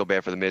enjoyed. I feel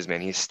bad for the Miz,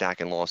 man. He's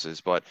stacking losses,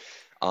 but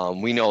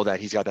we know that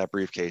he's got that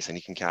briefcase and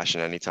he can cash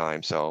in any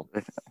time. So,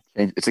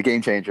 it's a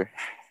game changer.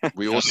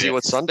 We will see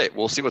what Sunday.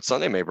 We'll see what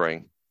Sunday may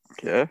bring.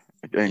 Yeah.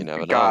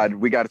 God,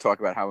 we got to talk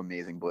about how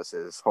amazing Bliss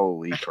is.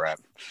 Holy crap!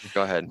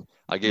 Go ahead.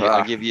 I'll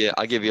give you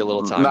a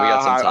little time. We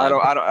got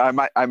some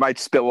time. I might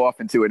spill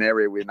off into an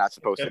area we're not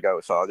supposed to go,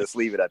 so I'll just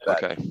leave it at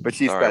that. Okay. But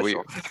she's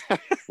special.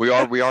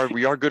 Right, we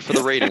are good for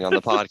the rating on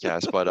the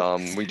podcast, but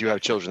we do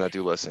have children that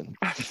do listen.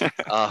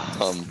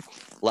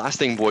 Last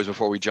thing, boys,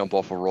 before we jump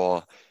off of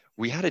Raw,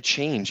 we had a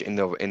change in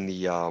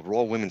the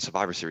Raw Women's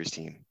Survivor Series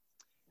team.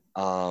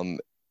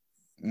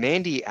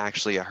 Mandy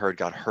actually, I heard,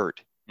 got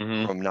hurt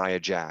from Nia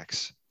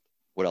Jax.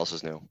 What else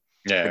is new?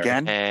 Yeah.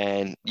 Again?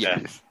 And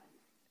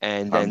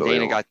and then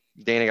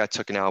Dana got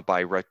taken out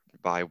by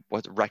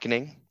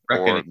Reckoning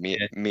or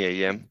Mia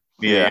Yim.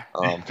 Yeah.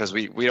 Because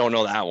we don't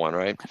know that one,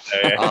 right?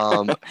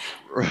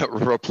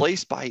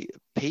 Replaced by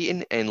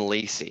Peyton and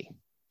Lacey.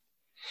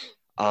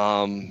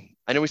 I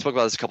know we spoke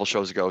about this a couple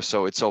shows ago,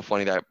 so it's so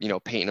funny that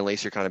Peyton and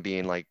Lacey are kind of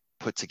being like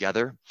put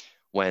together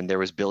when there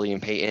was Billy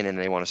and Peyton, and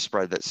they want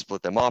to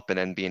split them up and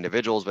then be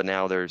individuals, but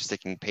now they're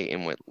sticking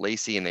Peyton with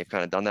Lacey, and they've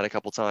kind of done that a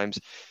couple times.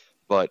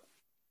 But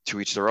to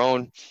each their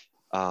own.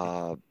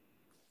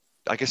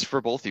 I guess for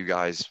both of you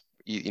guys,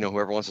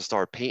 whoever wants to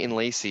start, Peyton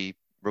Lacey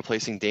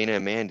replacing Dana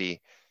and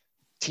Mandy,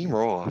 Team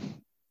Raw,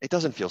 it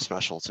doesn't feel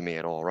special to me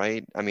at all,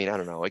 right? I mean, I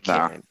don't know. It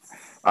can't.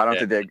 I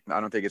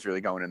don't think it's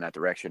really going in that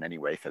direction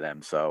anyway for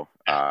them. So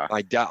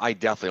I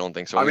definitely don't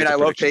think so. I mean, I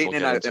love Peyton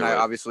and I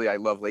obviously I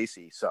love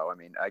Lacey. So I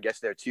mean, I guess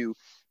they're two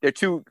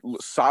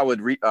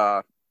solid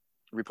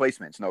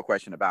replacements, no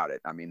question about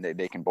it. I mean,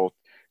 they can both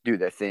do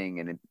their thing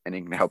and it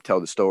can help tell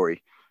the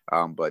story.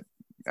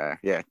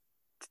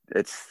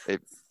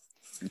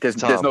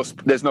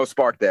 There's no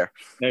spark there.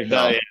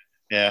 No.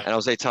 Yeah. And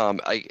I'll say, Tom,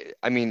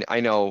 I mean, I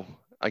know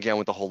again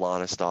with the whole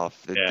Lana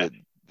stuff,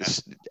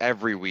 this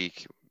every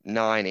week,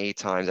 9-8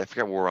 times. I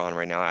forget what we're on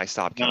right now. I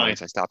stopped counting.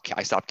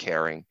 I stopped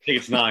caring. I think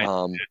it's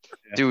 9.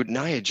 Dude,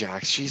 Nia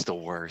Jax, she's the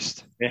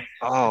worst. Yeah.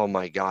 Oh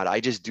my God, I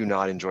just do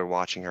not enjoy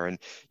watching her. And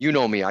you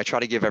know me, I try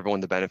to give everyone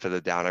the benefit of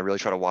the doubt. I really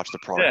try to watch the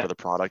product for the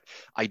product.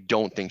 I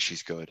don't think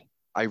she's good.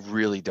 I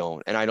really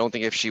don't. And I don't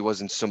think if she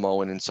wasn't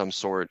Samoan in some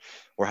sort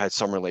or had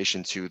some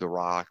relation to The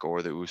Rock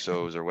or the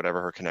Usos or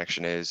whatever her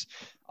connection is,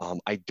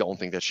 I don't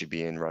think that she'd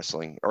be in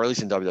wrestling, or at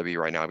least in WWE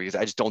right now, because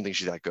I just don't think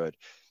she's that good.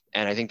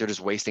 And I think they're just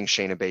wasting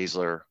Shayna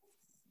Baszler,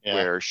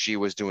 where she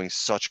was doing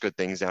such good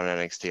things down in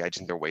NXT. I just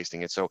think they're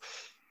wasting it. So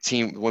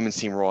women's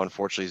team Raw,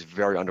 unfortunately, is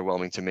very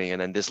underwhelming to me.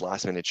 And then this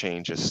last minute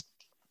change just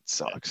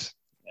sucks.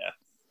 Yeah.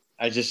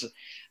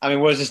 I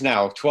mean, what is this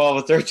now? 12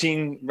 or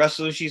 13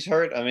 wrestlers she's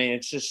hurt? I mean,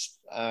 it's just,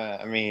 I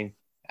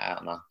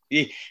don't know.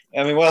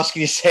 I mean, what else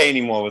can you say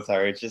anymore with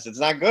her? It's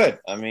not good.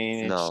 I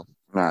mean, no,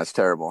 it's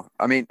terrible.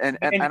 I mean, and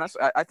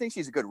I think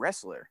she's a good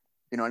wrestler.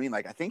 You know what I mean?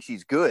 Like, I think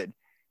she's good.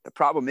 The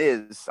problem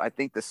is, I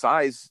think the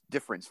size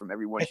difference from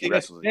everyone she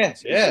wrestles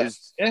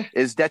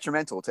is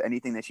detrimental to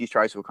anything that she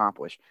tries to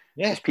accomplish.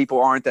 Yeah. Because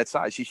people aren't that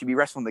size. She should be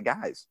wrestling the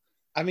guys.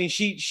 I mean,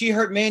 she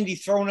hurt Mandy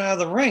thrown out of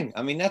the ring.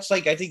 I mean, that's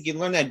like, I think you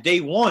learn that day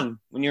one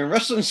when you're in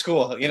wrestling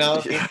school,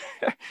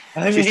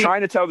 She's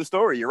trying to tell the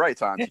story. You're right,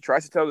 Tom. She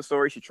tries to tell the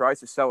story. She tries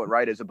to sell it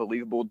right as a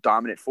believable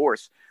dominant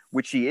force,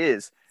 which she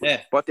is.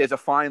 Yeah. But there's a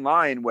fine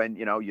line when,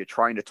 you're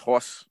trying to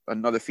toss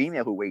another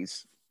female who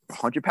weighs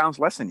 100 pounds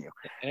less than you.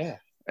 Yeah.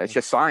 It's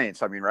just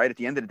science. I mean, right? At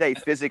the end of the day,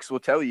 physics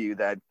will tell you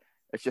that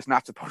it's just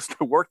not supposed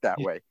to work that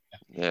way.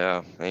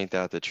 Yeah, ain't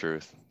that the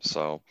truth?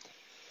 So,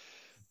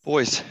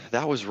 boys,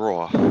 that was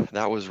Raw.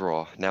 Now,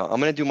 I'm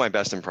going to do my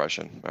best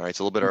impression. All right, it's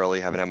a little bit early.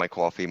 Haven't had my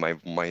coffee. My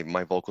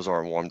vocals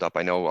aren't warmed up.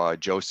 I know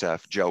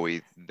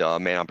Joey, the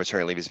man on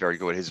paternity leave, is very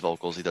good at his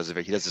vocals. He does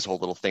this whole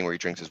little thing where he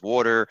drinks his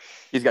water.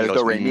 He's got his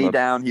do-re-mi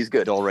down. He's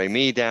good.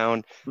 Do-re-mi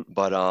down.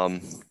 But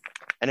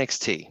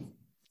NXT,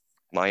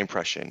 my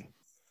impression,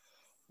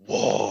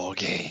 War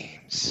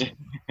Games. Games.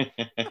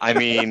 I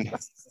mean,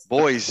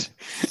 boys,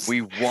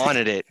 we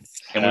wanted it,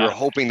 and we were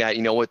hoping that,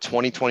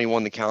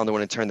 2021, the calendar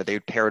when it turned, that they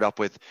would pair it up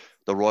with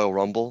the Royal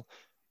Rumble.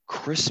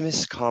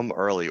 Christmas come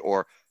early,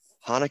 or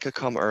Hanukkah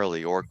come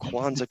early, or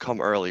Kwanzaa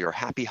come early, or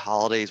Happy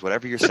Holidays,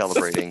 whatever you're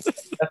celebrating.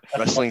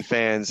 Wrestling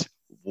fans,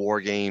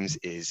 War Games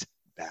is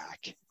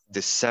back.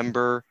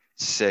 December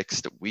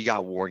 6th, we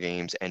got War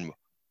Games, and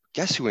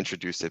guess who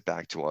introduced it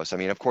back to us? I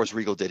mean, of course,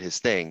 Regal did his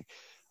thing.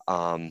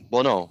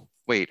 Well, no,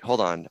 wait,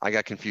 hold on. I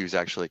got confused,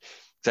 actually.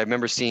 Because I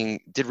remember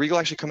did Regal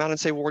actually come out and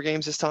say War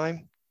Games this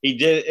time? He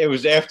did. It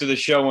was after the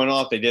show went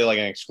off. They did like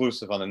an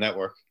exclusive on the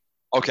network.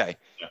 Okay.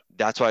 Yeah.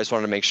 That's why I just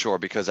wanted to make sure,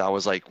 because I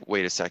was like,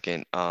 wait a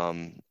second.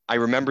 I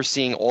remember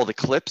seeing all the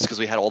clips because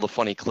we had all the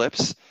funny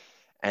clips.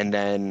 And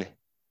then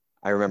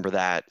I remember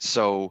that.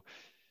 So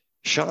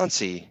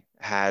Chauncey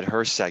had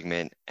her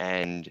segment,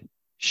 and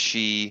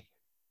she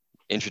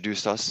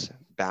introduced us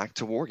back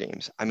to War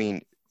Games. I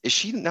mean, is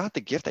she not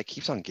the gift that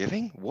keeps on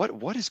giving?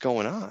 What is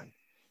going on?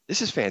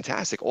 This is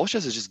fantastic. All she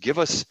does is just give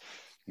us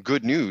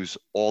good news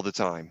all the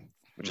time,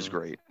 which is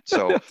great.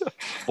 So,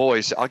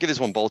 boys, I'll give this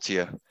one both to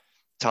you.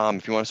 Tom,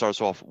 if you want to start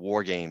us off,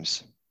 War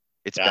Games.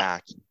 It's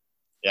back.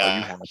 Yeah, Are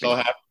you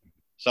happy?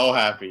 So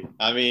happy.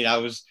 I mean, I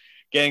was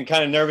getting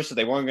kind of nervous that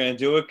they weren't going to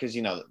do it because,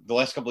 the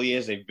last couple of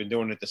years they've been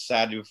doing it the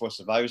Saturday before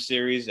Survivor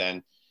Series,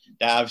 and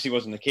that obviously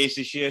wasn't the case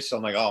this year. So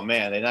I'm like, oh,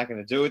 man, they're not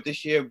going to do it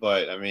this year.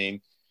 But, I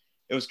mean,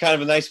 it was kind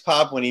of a nice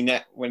pop when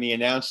he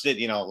announced it,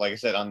 like I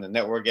said, on the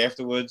network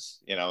afterwards.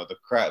 The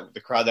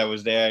crowd that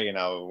was there,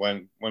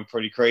 went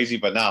pretty crazy.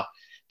 But now,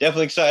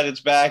 definitely excited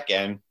it's back,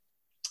 and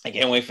I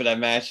can't wait for that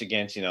match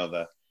against,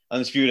 the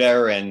Undisputed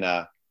Era and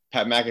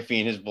Pat McAfee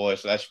and his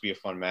boys. So that should be a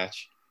fun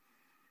match.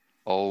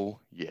 Oh,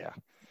 yeah.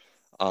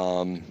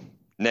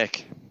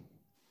 Nick,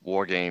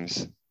 War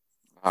Games.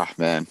 Oh,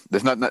 man.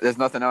 There's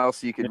nothing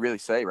else you could really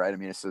say, right? I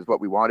mean, this is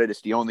what we wanted.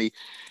 It's the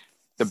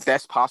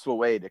best possible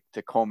way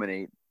to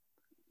culminate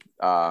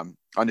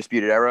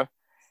Undisputed Era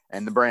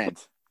and the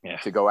brand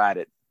to go at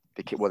it.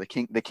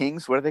 The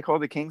Kings, what are they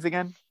called? The Kings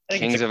again?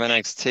 Kings of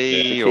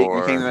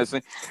NXT Kings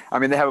of, I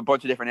mean, they have a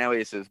bunch of different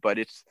aliases, but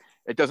it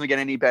doesn't get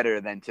any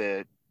better than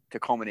to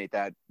culminate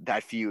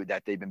that feud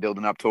that they've been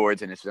building up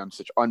towards, and it's done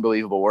such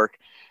unbelievable work.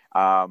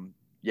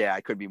 Yeah,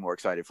 I couldn't be more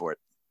excited for it.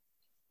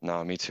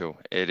 No, me too.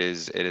 It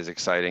is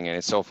exciting, and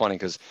it's so funny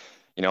because,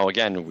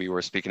 again, we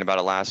were speaking about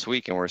it last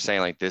week, and we're saying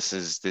like this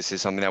is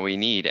something that we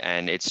need,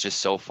 and it's just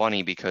so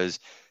funny because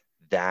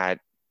that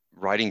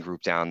writing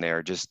group down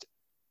there just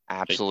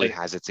absolutely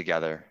has it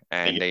together,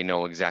 and they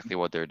know exactly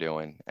what they're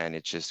doing, and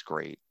it's just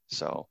great.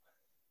 So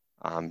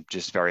I'm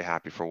just very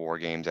happy for War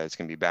Games that it's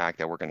going to be back,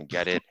 that we're going to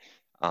get it.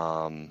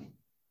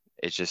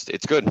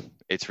 It's good.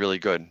 It's really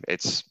good.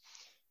 It's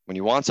when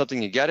you want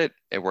something, you get it.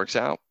 It works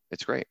out.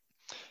 It's great.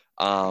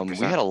 We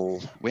had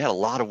a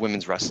lot of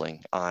women's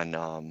wrestling on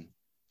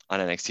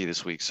NXT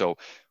this week, so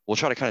we'll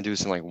try to kind of do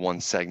this in like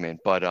one segment.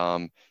 But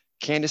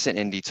Candice and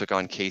Indy took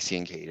on Casey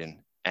and Kaden,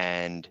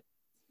 and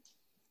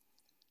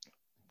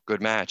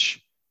good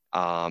match.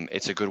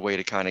 It's a good way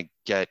to kind of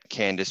get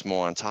Candice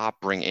more on top,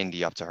 bring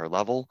Indy up to her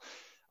level.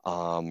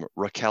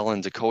 Raquel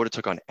and Dakota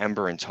took on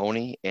Ember and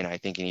Tony in, I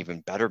think, an even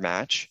better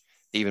match.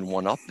 They even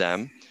one up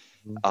them.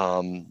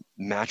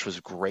 Match was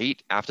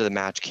great. After the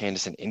match,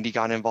 Candice and Indy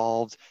got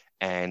involved,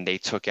 and they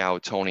took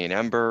out Tony and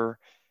Ember.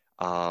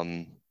 I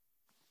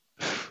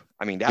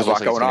mean, that was a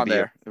lot going on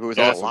there. It was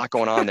awesome. A lot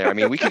going on there. I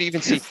mean, we could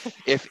even see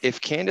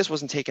if Candice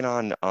wasn't taking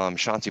on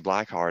Shotzi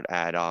Blackheart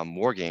at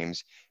War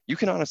Games, you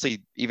can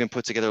honestly even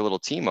put together a little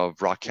team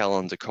of Raquel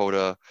and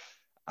Dakota,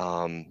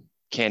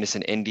 Candice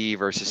and Indy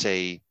versus,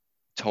 say,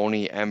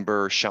 Tony,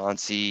 Ember,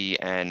 Chauncey,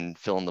 and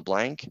fill in the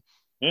blank.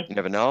 Yeah. You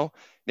never know.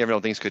 You never know,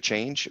 things could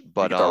change.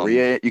 But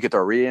you get the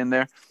Rhea in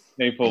there.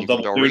 Maybe pull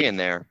double duty in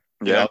there.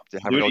 Yeah,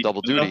 have a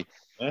double duty.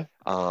 Yeah,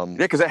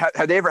 because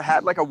have they ever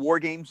had like a War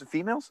Games of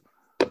females?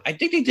 I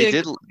think they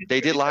did. They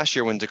did last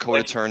year when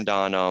Dakota turned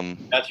on.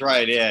 That's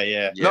right.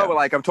 Yeah. No, but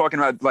like I'm talking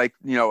about like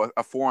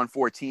a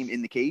 4-on-4 team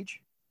in the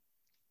cage.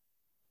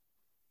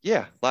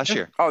 Yeah, last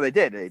year. Oh, they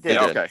did.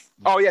 Okay.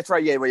 Oh, yeah, that's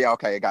right. Yeah.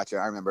 Okay, I got you.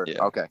 I remember.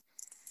 Yeah. Okay.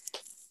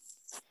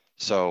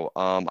 So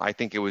I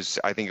think it was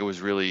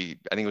really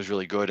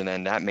good. And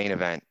then that main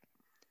event,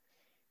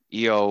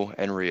 Io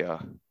and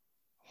Rhea,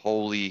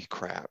 holy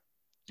crap!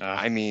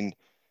 I mean,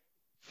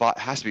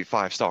 has to be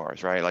 5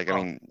 stars, right? Like, I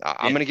mean,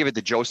 I'm gonna give it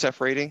the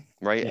Joseph rating,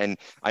 right? Yeah. And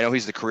I know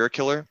he's the career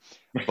killer,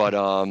 but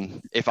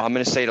if I'm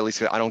gonna say it, at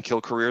least I don't kill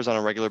careers on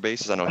a regular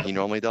basis. I know he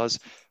normally does,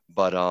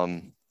 but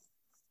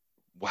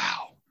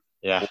wow.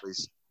 Yeah.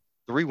 Boys,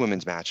 3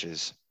 women's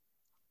matches.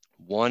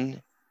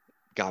 One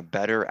got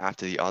better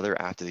after the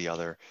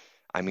other.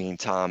 I mean,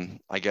 Tom,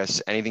 I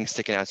guess anything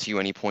sticking out to you,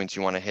 any points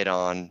you want to hit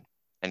on,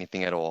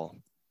 anything at all?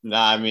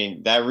 Nah, I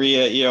mean, that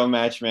Rhea-Io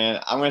match, man,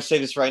 I'm going to say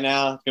this right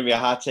now. It's going to be a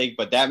hot take,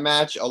 but that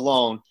match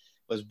alone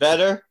was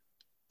better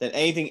than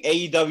anything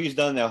AEW's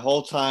done their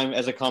whole time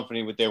as a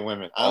company with their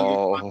women. I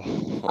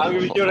don't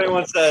give a shit what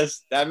anyone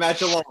says. That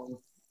match alone,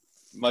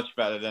 much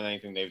better than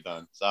anything they've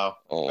done. So,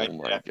 my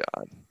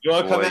God. You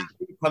want to come at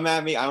me come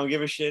at me. I don't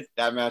give a shit.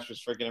 That match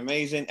was freaking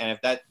amazing. And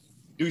if that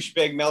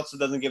douchebag Meltzer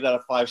doesn't give that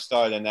a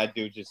 5-star, then that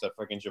dude's just a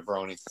freaking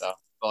jabroni. So that's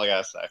all I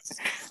gotta say.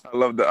 I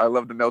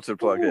love the Meltzer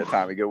plug there,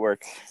 Tommy. Good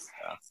work.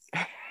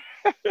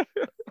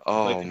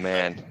 Oh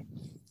man.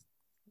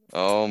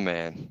 Oh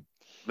man.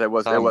 That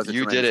was a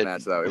you tremendous did it.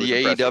 match, though. It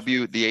The was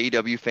impressive.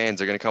 AEW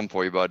fans are gonna come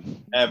for you, bud.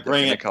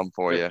 Bring it. Come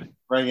for you.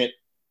 Bring it.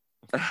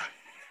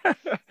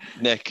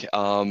 Nick,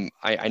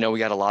 I know we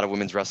got a lot of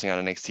women's wrestling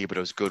on NXT, but it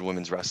was good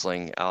women's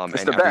wrestling. It's and the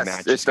every best.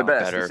 match It's the got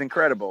best. better. It's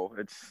incredible.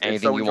 Anything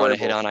so you want to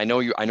hit enjoyable.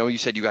 on? I know you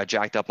said you got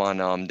jacked up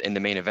on in the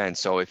main event.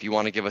 So if you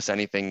want to give us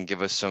anything,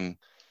 give us some,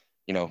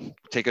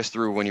 take us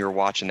through when you were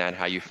watching that,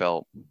 how you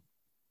felt.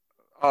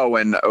 Oh,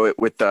 and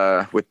with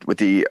the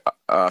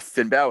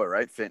Finn Balor,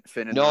 right? Finn.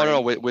 In the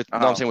No, ring?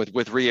 I'm saying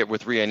with Rhea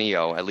and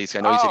Io. At least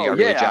I know you said you got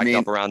really jacked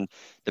up around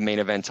the main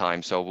event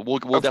time. So we'll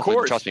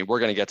definitely trust me. We're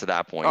gonna get to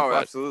that point. Oh,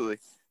 absolutely.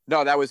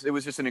 No, it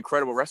was just an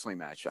incredible wrestling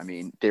match. I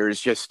mean, there's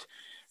just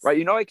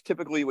right. Like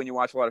typically when you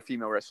watch a lot of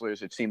female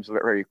wrestlers, it seems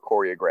very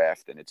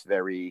choreographed and it's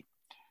very.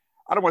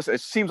 I don't want to say.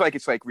 It seems like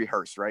it's like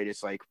rehearsed, right?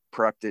 It's like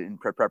prepped in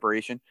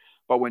preparation.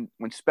 But when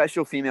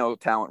special female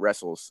talent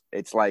wrestles,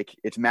 it's like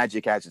it's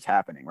magic as it's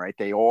happening, right?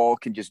 They all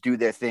can just do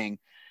their thing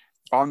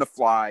on the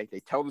fly. They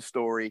tell the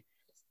story,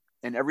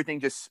 and everything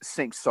just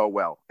syncs so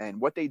well. And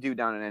what they do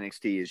down in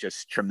NXT is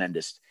just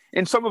tremendous.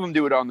 And some of them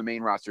do it on the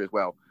main roster as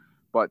well.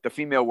 But the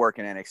female work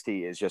in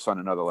NXT is just on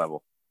another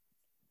level.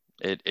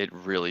 It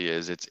really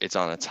is. It's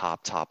on a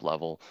top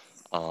level.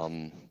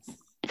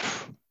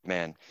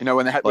 Man,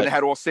 when they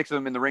had all 6 of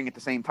them in the ring at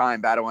the same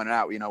time battling it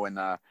out.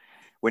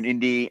 When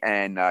Indy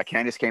and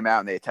Candice came out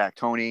and they attacked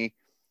Tony.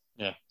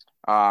 Yeah.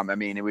 I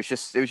mean, it was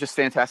just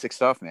fantastic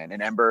stuff, man.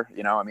 And Ember,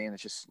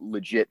 it's just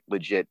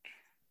legit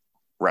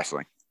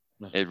wrestling.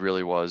 It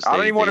really was. I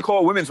don't even want to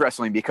call it women's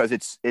wrestling because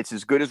it's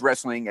as good as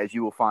wrestling as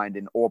you will find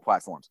in all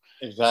platforms.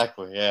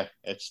 Exactly. Yeah.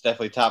 It's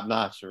definitely top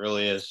notch. It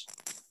really is.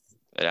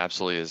 It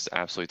absolutely is.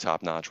 Absolutely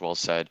top notch. Well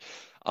said.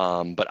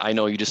 But I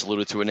know you just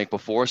alluded to it, Nick,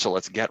 before, so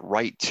let's get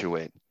right to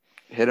it.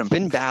 Hit him.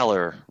 Finn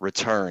Balor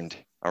returned.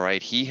 All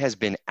right. He has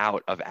been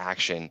out of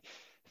action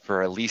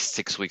for at least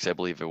 6 weeks, I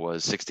believe it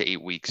was 6 to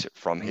 8 weeks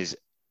from his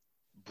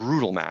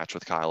brutal match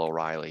with Kyle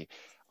O'Reilly.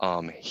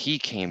 He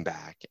came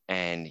back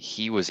and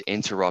he was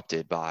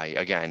interrupted by,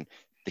 again,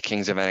 the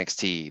Kings of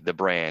NXT, the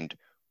brand,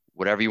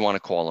 whatever you want to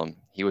call them.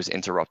 He was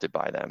interrupted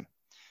by them.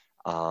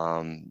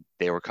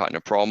 They were cutting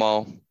a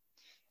promo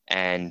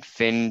and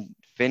Finn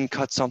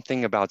cut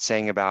something about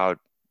saying about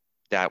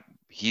that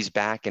he's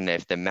back and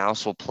if the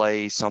mouse will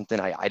play something.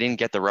 I didn't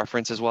get the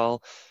reference as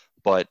well.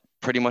 But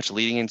pretty much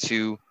leading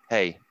into,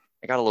 hey,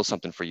 I got a little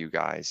something for you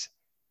guys.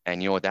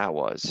 And you know what that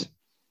was?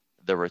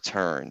 The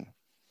return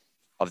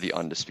of the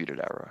Undisputed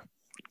Era.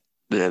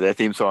 Yeah, that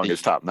theme song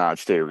is top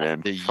notch too,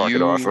 man. The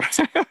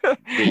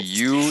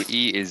UE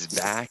is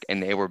back,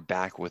 and they were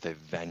back with a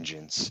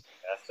vengeance.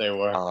 Yes, they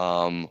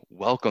were.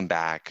 Welcome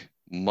back.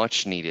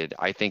 Much needed.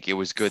 I think it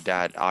was good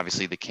that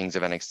obviously the Kings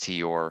of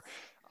NXT or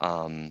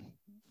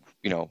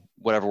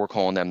whatever we're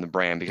calling them, the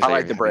brand. Because I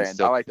like the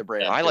brand. I like the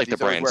brand. I like the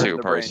brand too,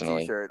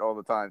 personally. T-shirt all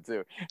the time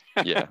too.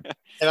 Yeah,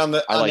 and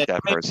I like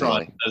that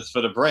personally. It's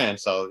for the brand,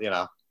 so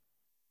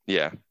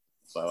Yeah.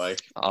 So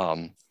like,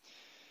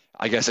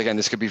 I guess again,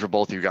 this could be for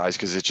both of you guys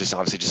because it's just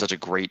obviously just such a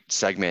great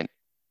segment.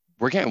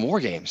 We're getting War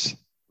Games.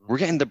 We're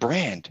getting the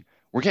brand.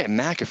 We're getting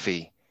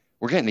McAfee.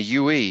 We're getting the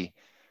UE.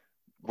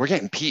 We're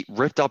getting Pete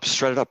ripped up,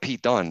 shredded up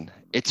Pete Dunne.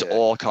 It's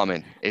all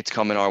coming. It's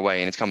coming our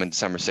way, and it's coming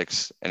December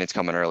 6th, and it's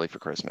coming early for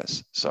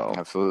Christmas. So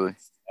absolutely,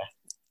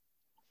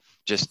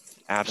 just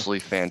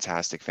absolutely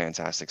fantastic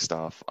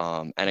stuff.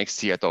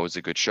 NXT I thought was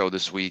a good show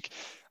this week.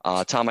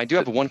 Tom, I do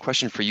have one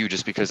question for you,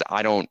 just because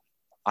I don't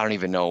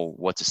even know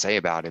what to say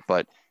about it.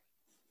 But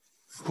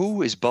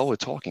who is Boa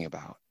talking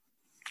about?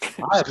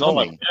 I have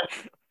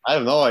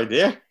no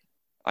idea.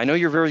 I know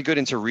you're very good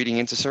into reading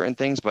into certain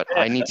things, but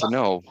I need to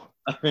know.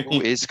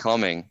 Who is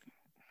coming?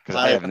 Because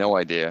I have no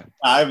idea.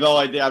 I have no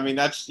idea. I mean,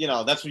 that's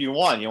what you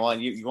want. You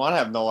want to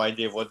have no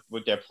idea what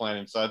they're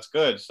planning. So that's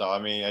good. So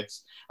I mean,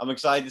 I'm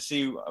excited to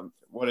see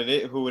what it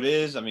is, who it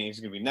is. I mean, it's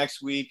going to be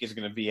next week. It's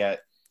going to be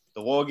at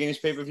the War Games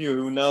pay-per-view.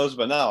 Who knows?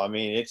 But no, I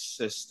mean, it's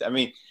just. I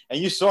mean,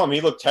 and you saw him.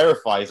 He looked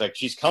terrified. He's like,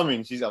 "She's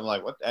coming." I'm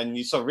like, "What?" And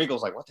you saw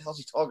Regal's like, "What the hell is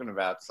he talking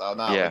about?" So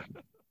no, yeah,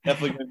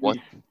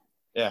 definitely.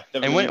 Yeah.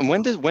 Definitely. And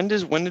when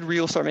did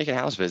Regal start making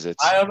house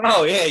visits? I don't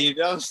know. Yeah, you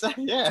know what I'm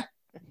saying? Yeah.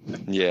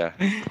 Yeah.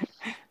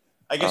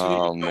 I guess when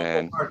you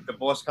man. Work, the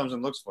boss comes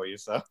and looks for you.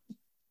 So.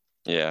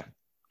 Yeah.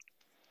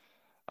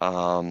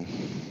 All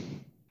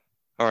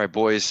right,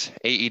 boys.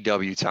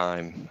 AEW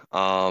time.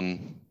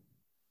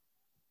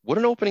 What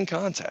an opening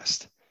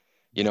contest.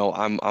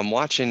 I'm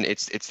watching.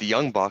 It's the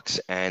Young Bucks,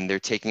 and they're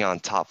taking on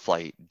Top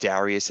Flight,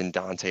 Darius and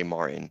Dante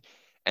Martin,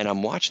 and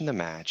I'm watching the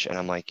match, and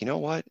I'm like, you know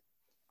what?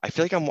 I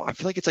feel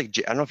like it's like,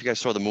 I don't know if you guys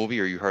saw the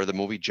movie or you heard of the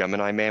movie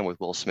Gemini Man with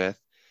Will Smith.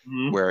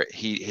 Mm-hmm. Where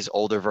his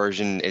older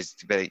version is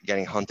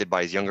getting hunted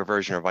by his younger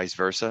version or vice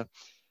versa.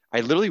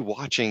 I literally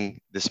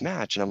watching this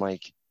match and I'm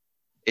like,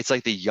 it's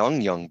like the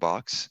young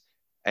Bucks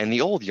and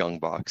the old Young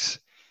Bucks.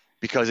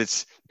 because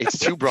it's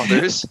two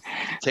brothers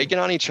taking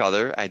on each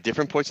other at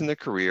different points in their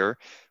career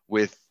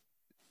with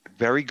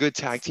very good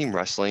tag team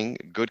wrestling,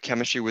 good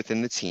chemistry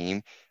within the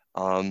team,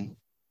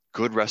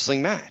 good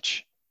wrestling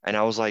match. And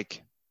I was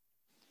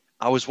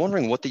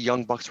wondering what the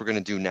Young Bucks were going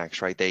to do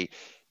next, right?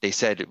 They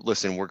said,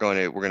 listen, we're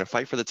going to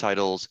fight for the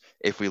titles.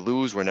 If we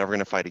lose, we're never going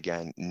to fight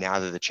again. Now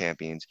they're the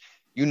champions.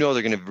 You know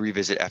they're going to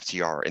revisit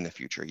FTR in the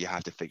future. You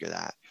have to figure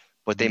that.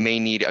 But they may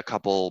need a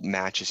couple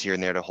matches here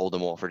and there to hold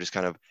them off or just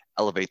kind of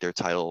elevate their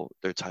title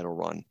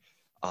run.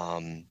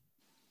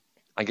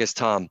 I guess,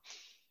 Tom,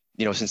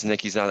 since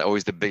Nikki's not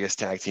always the biggest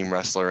tag team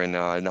wrestler and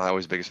not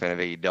always the biggest fan of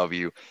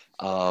AEW,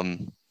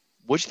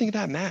 what'd you think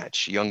of that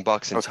match? Young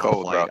Bucks and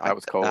Top Flight. That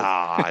was cold. No,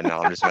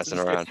 I'm just messing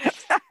around.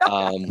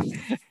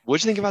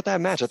 What'd you think about that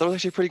match? I thought it was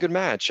actually a pretty good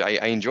match.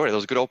 I enjoyed it. It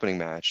was a good opening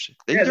match.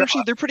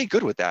 They're pretty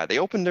good with that. They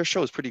opened their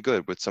shows pretty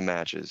good with some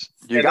matches.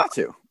 You got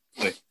to.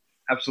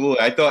 Absolutely.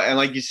 I thought, and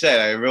like you said,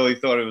 I really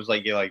thought it was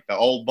like the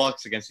old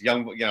Bucks against the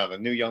young, the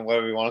new young,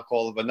 whatever you want to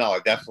call it. But no,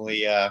 it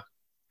definitely had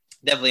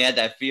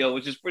that feel,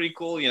 which is pretty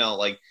cool.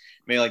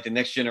 Maybe like the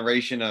next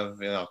generation of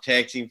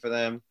tag team for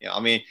them.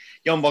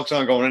 Young Bucks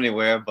aren't going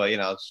anywhere, but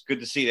it's good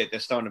to see that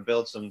they're starting to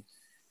build some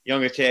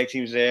younger tag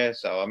teams there.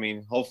 So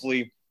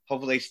hopefully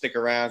they stick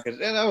around because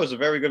that was a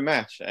very good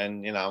match.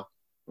 And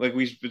like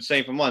we've been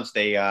saying for months,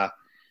 they're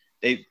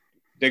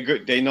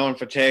good. They're known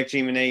for tag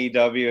team in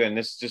AEW, and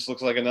this just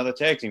looks like another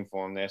tag team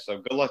for them there. So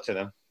good luck to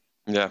them.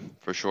 Yeah,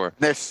 for sure.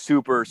 They're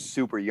super,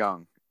 super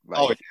young.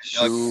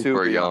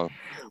 Super young,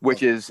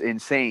 which is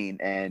insane.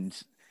 And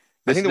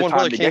I think the one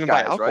brother can't even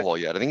buy alcohol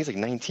yet. I think he's like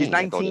 19. He's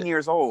 19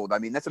 years old.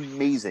 That's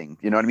amazing.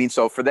 You know what I mean?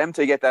 So for them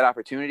to get that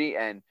opportunity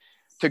and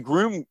to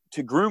groom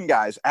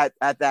guys at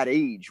that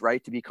age,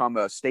 right, to become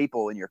a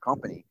staple in your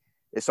company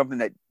is something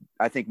that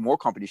I think more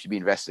companies should be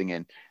investing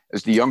in,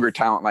 is the younger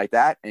talent like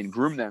that and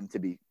groom them to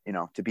be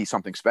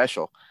something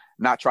special,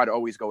 not try to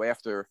always go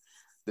after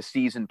the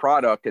seasoned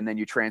product and then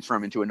you transfer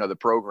them into another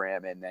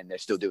program and then they're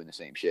still doing the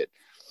same shit.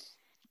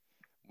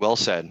 Well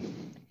said.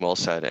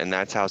 And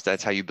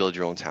that's how you build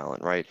your own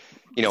talent, right?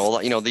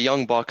 The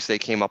Young Bucks, they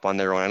came up on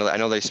their own. I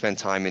know they spent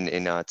time in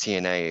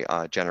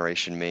TNA,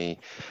 Generation Me.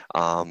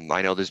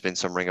 I know there's been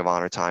some Ring of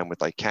Honor time with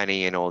like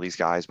Kenny and all these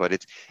guys, but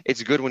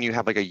it's good when you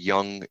have like a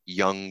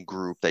young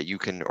group that you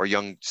can, or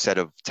young set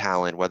of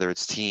talent, whether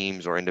it's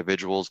teams or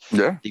individuals,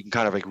 you can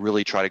kind of like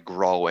really try to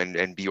grow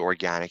and be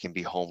organic and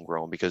be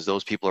homegrown, because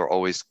those people are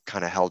always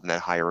kind of held in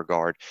that higher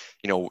regard.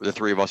 The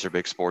three of us are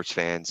big sports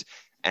fans,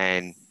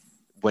 and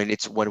when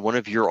one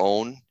of your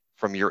own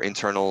from your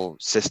internal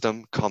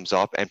system comes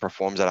up and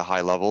performs at a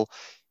high level,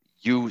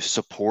 you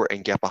support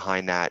and get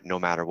behind that no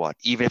matter what.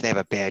 Even if they have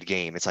a bad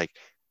game, it's like,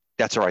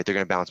 that's all right. They're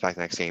going to bounce back the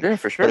next game. Yeah,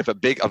 for sure. But if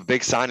a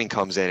big signing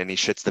comes in and he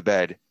shits the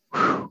bed,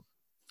 well,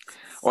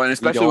 and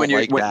especially when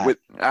you're with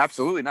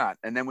absolutely not.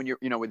 And then when you're,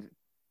 with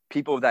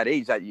people of that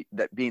age, that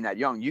being that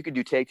young, you could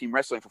do tag team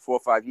wrestling for 4 or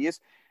 5 years.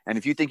 And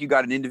if you think you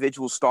got an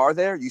individual star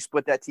there, you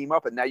split that team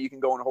up and now you can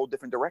go in a whole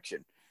different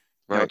direction.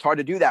 Right. It's hard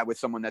to do that with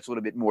someone that's a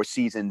little bit more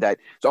seasoned,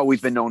 that's always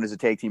been known as a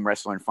tag team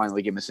wrestler, and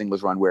finally give him a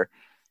singles run where,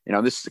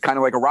 this is kind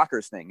of like a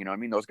Rockers thing.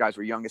 Those guys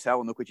were young as hell,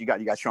 and look what you got.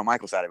 You got Shawn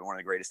Michaels out of it, one of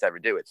the greatest to ever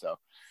do it. So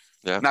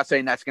I'm not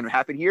saying that's going to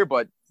happen here,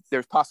 but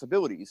there's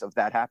possibilities of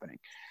that happening.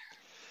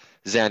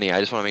 Zanny, I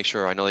just want to make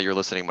sure, I know that you're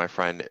listening, my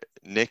friend.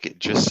 Nick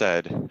just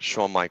said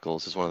Shawn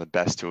Michaels is one of the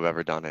best to have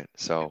ever done it.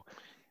 So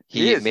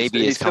he's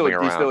coming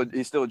around.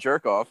 He's still a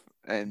jerk off.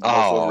 And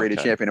also a rated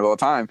champion of all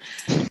time.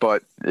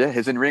 But yeah,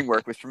 his in-ring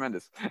work was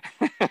tremendous.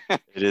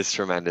 It is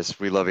tremendous.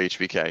 We love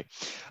HBK.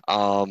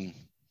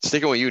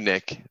 Sticking with you,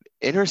 Nick.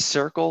 Inner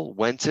Circle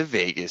went to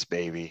Vegas,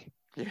 baby.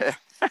 Yeah.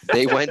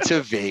 They went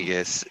to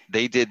Vegas.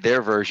 They did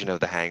their version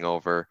of the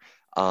Hangover.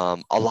 A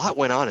lot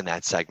went on in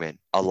that segment.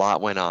 A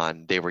lot went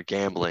on. They were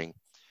gambling.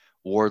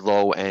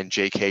 Wardlow and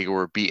Jake Hager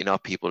were beating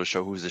up people to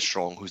show who's the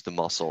strong, who's the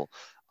muscle.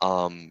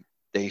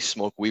 They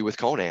smoked weed with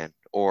Conan.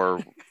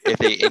 Or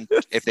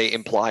if they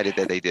implied it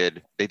that they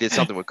did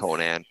something with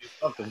Conan.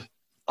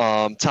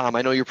 Tom,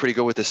 I know you're pretty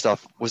good with this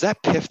stuff. Was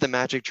that Piff the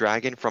Magic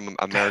Dragon from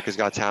America's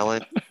Got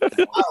Talent?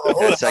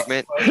 That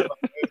segment?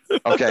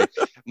 Okay.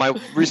 My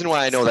reason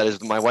why I know that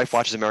is my wife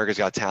watches America's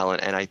Got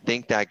Talent, and I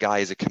think that guy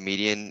is a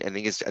comedian. I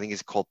think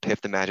he's called Piff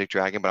the Magic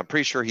Dragon, but I'm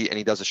pretty sure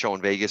he does a show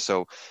in Vegas.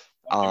 So,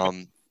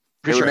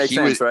 pretty sure he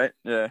was right.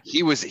 Yeah.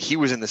 He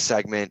was in the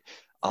segment.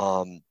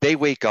 They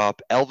wake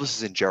up. Elvis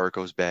is in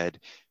Jericho's bed.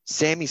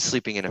 Sammy's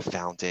sleeping in a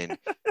fountain.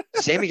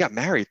 Sammy got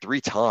married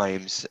 3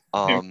 times.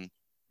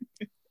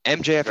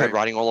 MJF had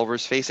writing all over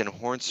his face, and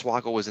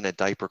Hornswoggle was in a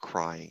diaper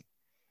crying.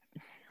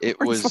 It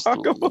was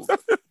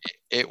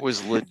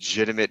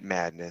legitimate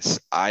madness.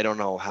 I don't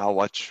know how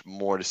much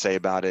more to say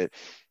about it.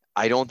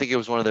 I don't think it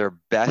was one of their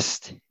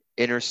best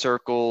Inner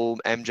Circle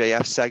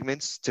MJF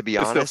segments, to be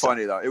honest. It was still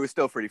funny, though. It was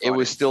still pretty funny. It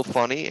was still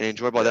funny and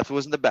enjoyable. It definitely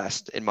wasn't the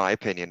best, in my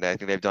opinion. I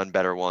think they've done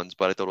better ones,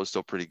 but I thought it was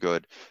still pretty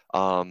good.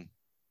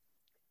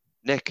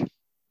 Nick,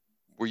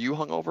 were you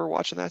hungover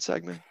watching that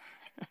segment?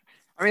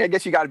 I mean, I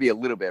guess you got to be a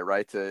little bit,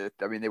 right? I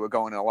mean, they were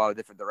going in a lot of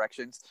different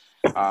directions,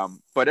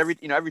 but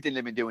everything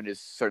they've been doing has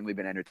certainly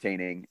been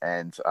entertaining,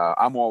 and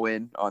I'm all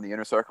in on the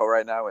Inner Circle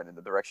right now and in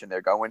the direction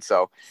they're going.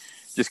 So,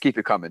 just keep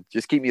it coming.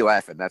 Just keep me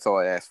laughing. That's all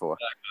I ask for.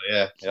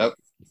 Yeah. Yep.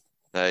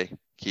 Hey,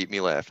 keep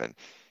me laughing.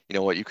 You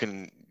know what? You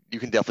can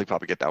definitely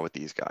probably get that with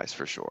these guys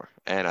for sure.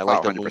 And I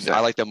like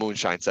 100%. the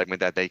moonshine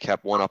segment that they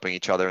kept one-upping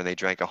each other and they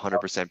drank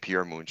 100%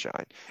 pure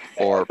moonshine,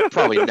 or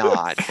probably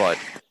not, but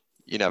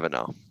you never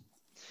know.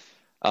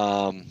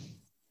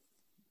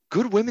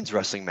 Good women's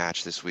wrestling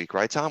match this week,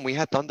 right, Tom? We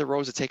had Thunder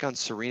Rosa take on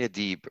Serena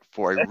Deeb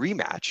for a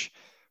rematch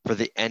for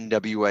the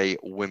NWA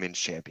Women's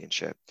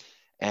Championship.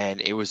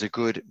 And it was a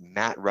good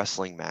mat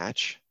wrestling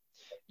match.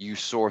 You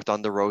saw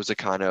Thunder Rosa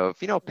kind of,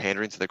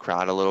 pandering to the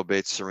crowd a little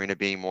bit, Serena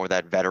being more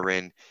that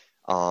veteran.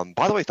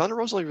 By the way, Thunder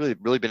Rosa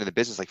really been in the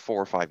business like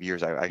 4 or 5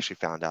 years, I actually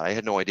found out. I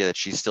had no idea that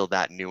she's still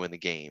that new in the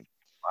game.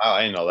 Wow,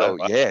 I didn't know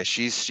that. So, yeah,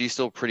 she's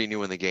still pretty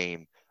new in the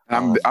game.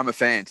 I'm a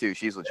fan too.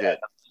 She's legit.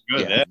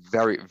 Good, yeah,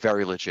 very,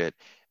 very legit.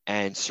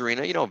 And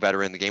Serena,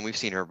 veteran in the game. We've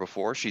seen her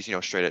before. She's,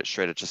 straight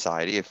at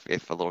society,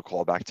 if a little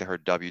callback to her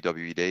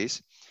WWE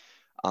days.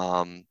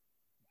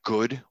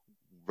 Good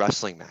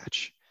wrestling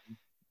match.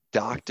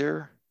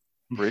 Dr.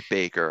 Britt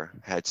Baker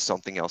had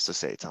something else to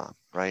say, Tom,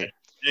 right?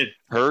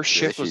 Her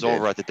shift was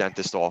over at the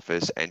dentist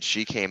office, and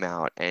she came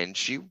out, and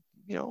she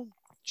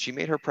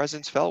made her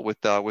presence felt with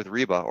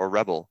Reba or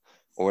Rebel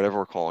or whatever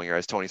we're calling her,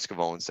 as Tony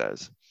Scavone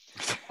says.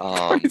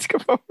 Tony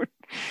Scavone.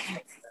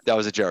 That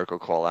was a Jericho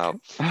call out.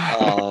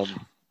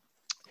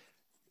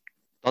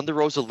 Thunder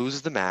Rosa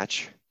loses the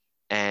match,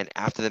 and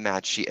after the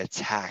match, she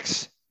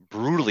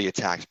brutally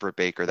attacks Britt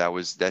Baker.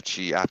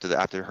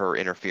 After her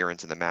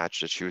interference in the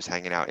match, that she was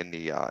hanging out in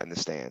the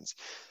stands.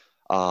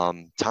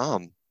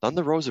 Tom,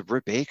 Thunder Rosa,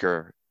 Britt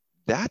Baker,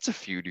 that's a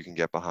feud you can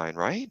get behind,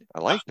 right? I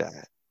like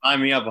that.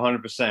 Sign me up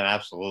 100%.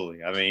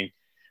 Absolutely. I mean,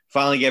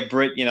 finally get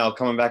Britt,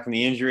 coming back from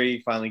the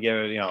injury. Finally get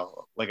her,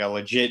 like a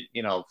legit,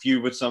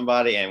 feud with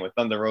somebody. And with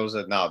Thunder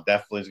Rosa, no,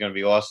 definitely is going to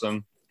be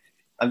awesome.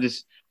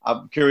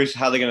 I'm curious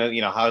how they're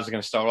gonna, how is it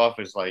gonna start off?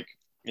 Is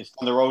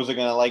Thunder Rosa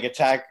gonna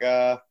attack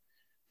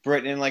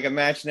Britt in a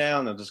match now,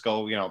 and they'll just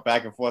go,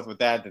 back and forth with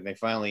that. Then they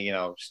finally,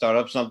 start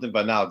up something.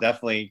 But no,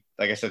 definitely,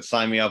 like I said,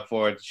 sign me up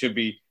for it. It should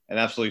be an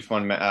absolutely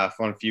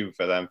fun feud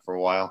for them for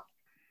a while.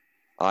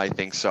 I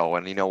think so.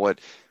 And you know what?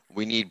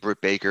 We need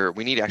Britt Baker.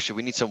 We need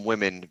some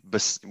women.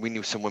 We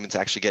need some women to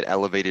actually get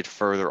elevated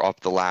further up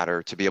the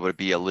ladder to be able to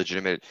be a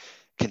legitimate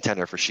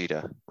contender for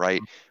Sheeta,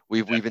 right?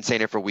 We've been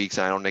saying it for weeks,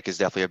 and I know Nick is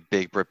definitely a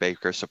big Britt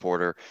Baker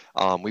supporter.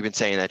 We've been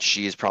saying that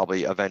she is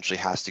probably eventually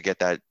has to get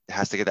that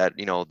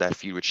that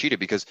feud with Sheeta,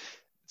 because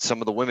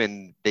some of the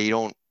women, they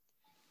don't,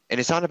 and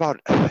it's not about,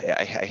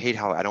 I hate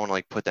how I don't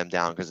want to put them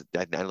down, because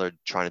I know they're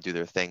trying to do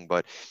their thing,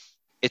 but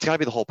it's got to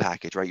be the whole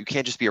package, right? You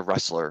can't just be a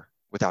wrestler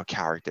without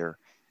character,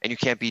 and you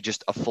can't be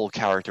just a full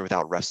character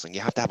without wrestling.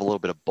 You have to have a little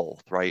bit of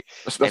both, right?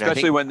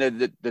 Especially when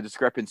the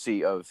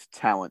discrepancy of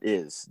talent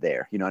is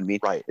there. You know what I mean?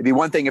 Right. It'd be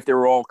one thing if they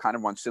were all kind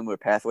of on similar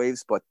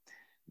pathways, but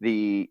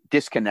the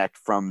disconnect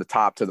from the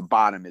top to the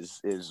bottom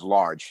is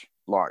large.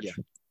 Yeah,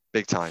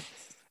 big time.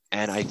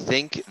 And I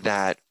think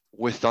that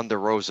with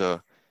Thunder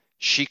Rosa,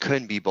 she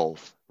couldn't be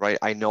both, right?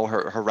 I know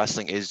her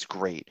wrestling is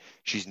great.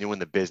 She's new in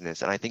the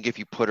business. And I think if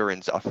you put her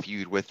in a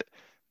feud with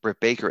Britt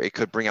Baker, it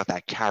could bring out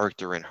that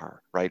character in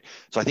her, right?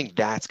 So I think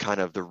that's kind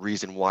of the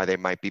reason why they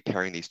might be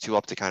pairing these two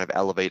up, to kind of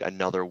elevate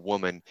another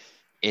woman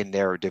in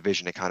their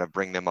division to kind of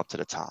bring them up to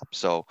the top.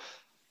 So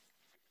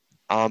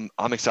I'm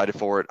excited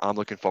for it. I'm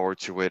looking forward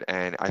to it.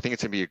 And I think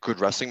it's going to be a good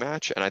wrestling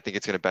match. And I think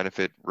it's going to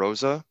benefit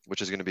Rosa,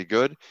 which is going to be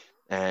good.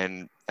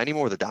 And any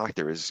more of the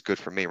doctor is good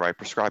for me, right?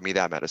 Prescribe me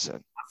that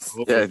medicine.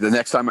 Yeah, the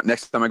next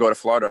time I go to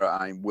Florida,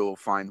 I will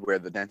find where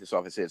the dentist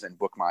office is and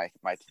book my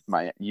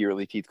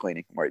yearly teeth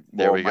cleaning.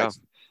 There we go.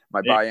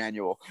 My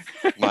biannual.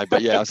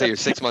 I'll say your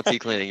 6 month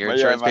teeth cleaning. Your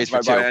insurance pays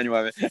for 2.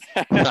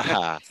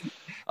 Biannual.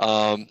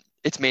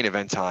 It's main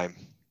event time.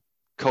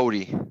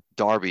 Cody,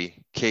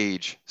 Darby,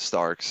 Cage,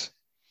 Starks.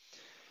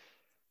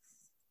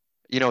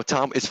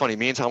 Tom, it's funny.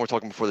 Me and Tom were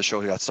talking before the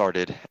show got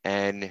started,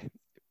 and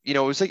it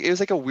was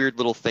like a weird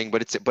little thing,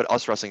 but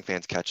us wrestling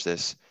fans catch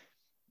this.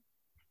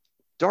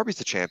 Darby's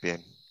the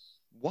champion.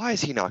 Why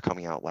is he not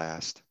coming out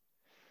last?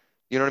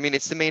 You know what I mean?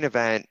 It's the main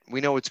event.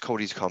 We know it's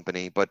Cody's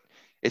company, but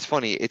it's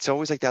funny. It's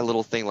always like that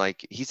little thing,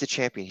 like he's the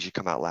champion, he should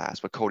come out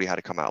last. But Cody had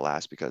to come out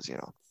last because it's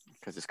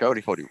Cody.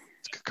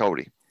 It's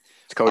Cody.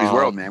 It's Cody's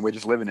world, man. We're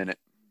just living in it.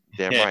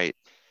 Damn right.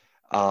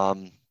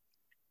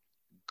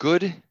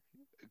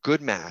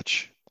 Good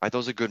match. I thought it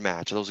was a good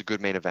match. I thought it was a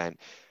good main event.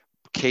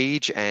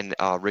 Cage and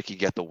Ricky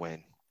get the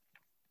win.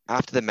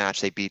 After the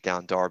match, they beat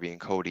down Darby and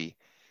Cody.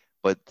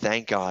 But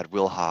thank God,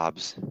 Will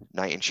Hobbs,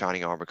 knight in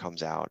shining armor,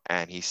 comes out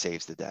and he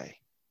saves the day.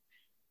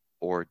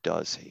 Or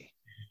does he?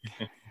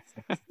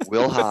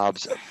 Will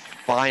Hobbs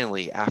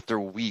finally, after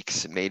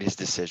weeks, made his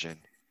decision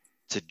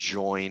to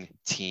join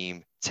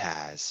Team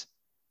Taz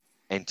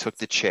and took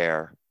the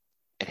chair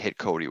and hit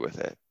Cody with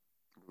it.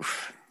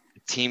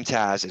 Team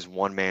Taz is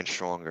one man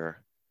stronger.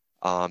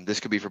 This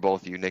could be for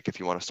both of you, Nick, if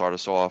you want to start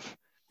us off.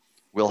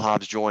 Will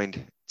Hobbs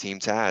joined Team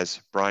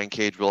Taz. Brian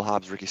Cage, Will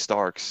Hobbs, Ricky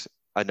Starks,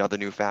 another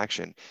new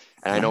faction.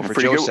 And I know for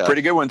Joseph,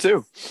 pretty good one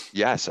too.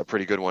 yes, a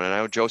pretty good one. And I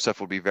know Joseph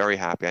would be very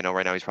happy. I know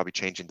right now he's probably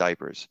changing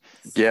diapers.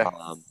 Yeah.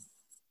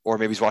 Or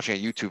maybe he's watching a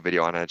YouTube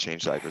video on how to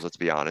change diapers. Let's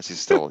be honest. He's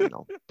still,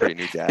 pretty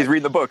new dad. He's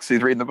reading the books.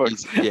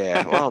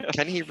 Yeah. Well,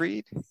 can he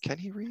read?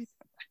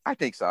 I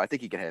think so. I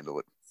think he can handle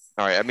it.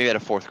 All right. Maybe at a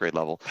 4th grade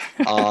level.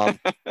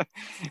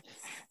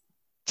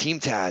 Team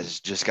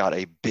Taz just got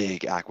a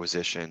big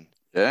acquisition.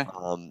 Yeah.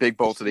 Big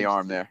bolt to the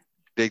arm there.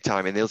 Big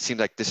time. And it seems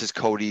like this is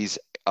Cody's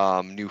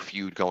new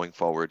feud going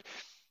forward.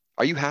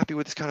 Are you happy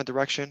with this kind of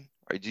direction?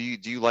 Or do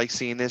you like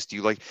seeing this?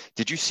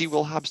 Did you see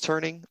Will Hobbs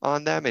turning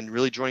on them and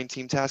really joining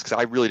Team Taz? Because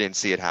I really didn't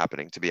see it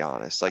happening, to be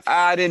honest. Like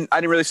I didn't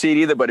really see it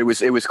either, but it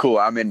was cool.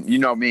 I mean, you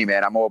know me,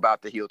 man. I'm all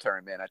about the heel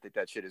turn, man. I think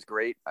that shit is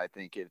great. I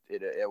think it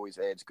always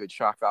adds good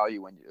shock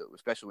value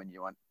especially when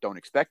you don't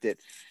expect it.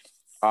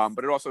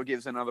 But it also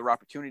gives another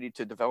opportunity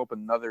to develop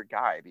another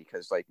guy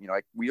because, like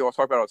we all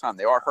talk about all the time,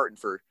 they are hurting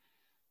for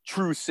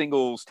true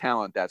singles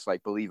talent that's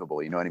like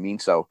believable. You know what I mean?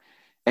 So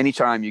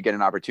anytime you get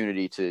an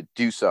opportunity to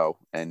do so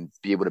and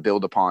be able to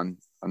build upon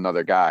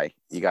another guy,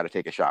 you got to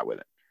take a shot with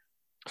it,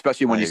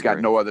 especially when he's got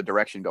no other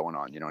direction going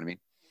on. You know what I mean?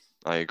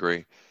 I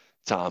agree.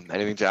 Tom,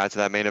 anything to add to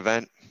that main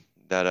event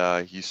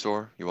that you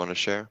saw you want to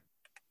share?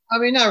 I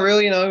mean, not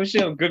really. It was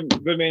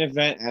good main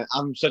event, and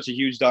I'm such a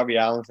huge Darby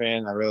Allin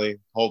fan. I really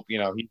hope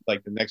he's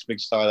like the next big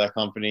star of that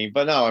company.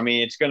 But no, I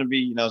mean, it's gonna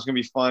be it's gonna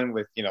be fun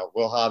with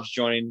Will Hobbs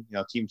joining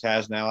Team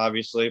Taz now,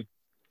 obviously.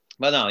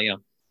 But no,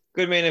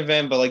 good main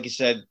event. But like you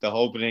said, the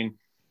opening.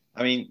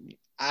 I mean,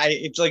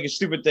 it's like a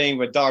stupid thing,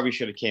 but Darby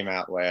should have came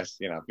out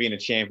last. Being a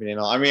champion and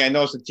all. I mean, I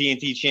know it's a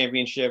TNT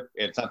championship.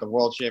 It's not the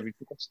world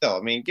championship, but still, I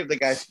mean, give the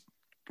guy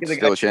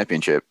a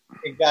championship.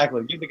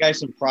 Exactly. Give the guy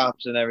some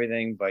props and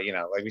everything. But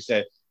like we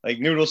said. Like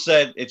Noodle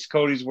said, it's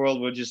Cody's world.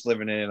 We're just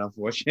living in it,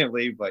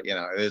 unfortunately. But, it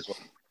is.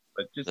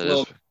 But just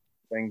little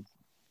things.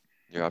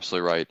 You're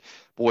absolutely right.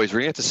 Boys,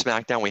 we're going to get to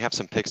SmackDown. We have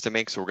some picks to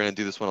make, so we're going to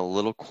do this one a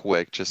little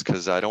quick just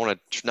because I don't want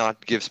to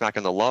not give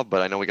SmackDown the love,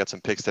 but I know we got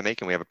some picks to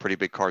make, and we have a pretty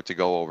big card to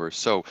go over.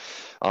 So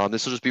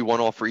this will just be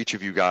one-all for each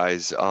of you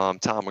guys. Tom,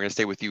 we're going to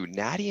stay with you.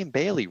 Natty and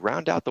Bailey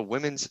round out the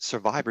Women's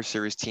Survivor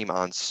Series team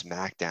on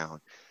SmackDown.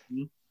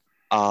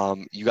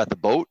 Mm-hmm. You got the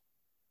boat,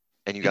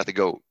 and you got the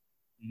goat.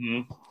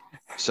 Mm-hmm.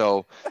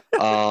 So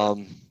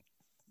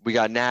we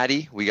got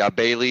Natty, we got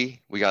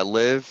Bailey, we got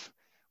Liv,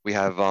 we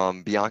have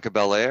Bianca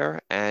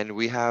Belair, and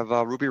we have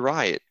Ruby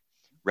Riott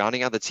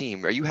rounding out the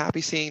team. Are you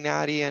happy seeing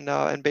Natty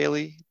and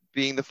Bailey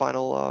being the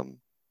final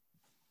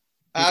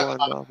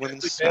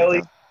women's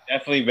Bailey?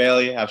 Definitely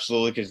Bailey,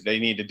 absolutely, because they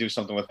need to do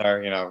something with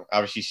her.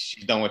 Obviously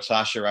she's done with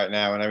Sasha right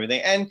now and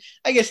everything. And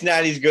I guess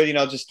Natty's good,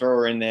 just throw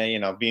her in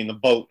there, being the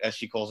boat as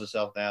she calls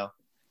herself now.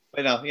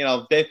 But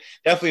they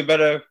definitely a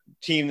better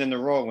team than the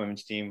Raw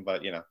women's team.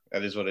 But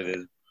that is what it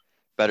is.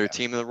 Better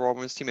team than the Raw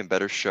women's team and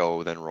better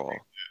show than Raw.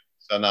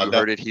 So now you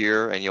heard it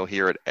here, and you'll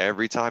hear it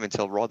every time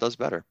until Raw does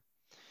better.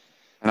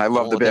 And I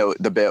love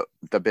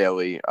the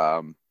Bailey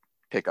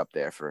pick up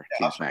there for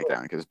Team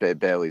SmackDown because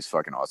Bailey's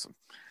fucking awesome.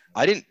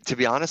 To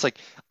be honest,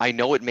 I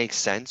know it makes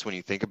sense when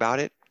you think about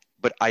it,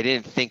 but I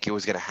didn't think it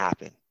was gonna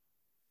happen.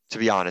 To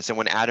be honest, and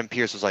when Adam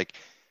Pearce was like,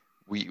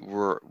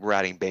 we're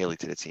adding Bailey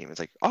to the team, it's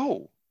like,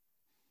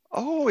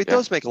 it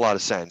does make a lot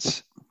of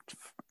sense.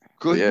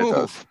 Good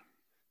move.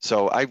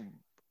 So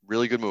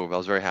really good move. I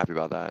was very happy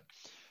about that.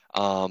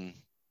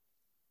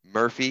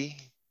 Murphy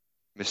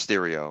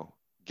Mysterio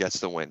gets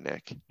the win,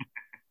 Nick.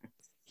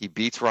 He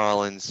beats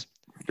Rollins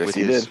with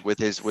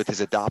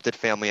his adopted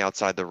family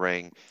outside the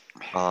ring.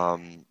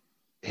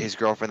 His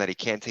girlfriend that he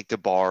can't take to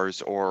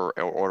bars or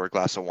order a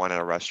glass of wine at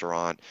a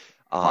restaurant.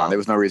 There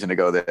was no reason to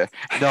go there.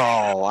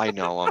 No, I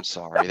know. I'm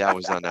sorry. That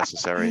was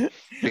unnecessary.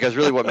 Because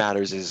really what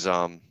matters is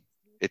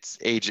it's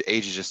age.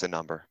 Age is just a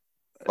number.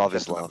 Love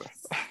is love.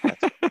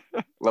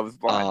 Love is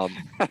blind.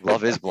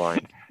 Love is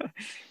blind.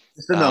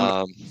 Just a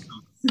number.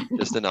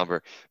 Just a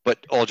number. But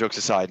all jokes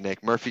aside,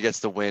 Nick, Murphy gets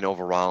the win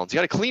over Rollins. He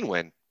got a clean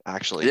win,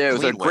 actually. Yeah, it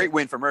was a great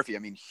win for Murphy. I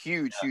mean,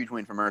 huge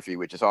win for Murphy,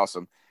 which is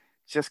awesome.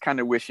 Just kind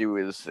of wish he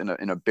was in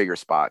a bigger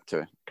spot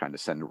to kind of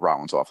send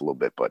Rollins off a little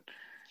bit, but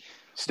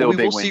still a big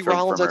win. We'll see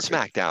Rollins at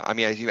SmackDown. I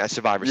mean, at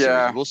Survivor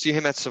Series. We'll see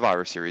him at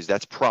Survivor Series.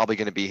 That's probably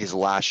going to be his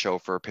last show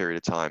for a period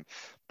of time.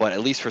 But at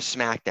least for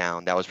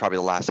SmackDown, that was probably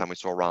the last time we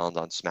saw Rollins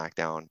on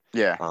SmackDown.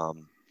 Yeah.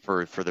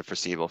 For the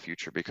foreseeable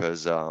future,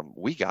 because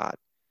we got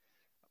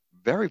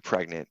very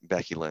pregnant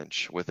Becky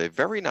Lynch with a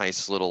very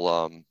nice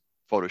little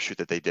photo shoot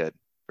that they did.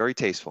 Very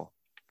tasteful.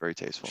 Very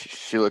tasteful.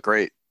 She looked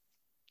great.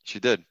 She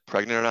did.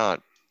 Pregnant or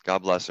not. God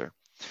bless her.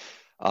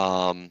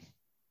 Tom,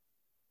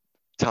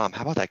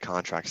 how about that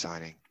contract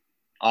signing?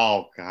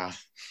 Oh, God.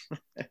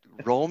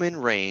 Roman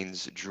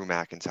Reigns, Drew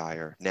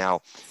McIntyre.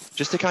 Now,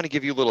 just to kind of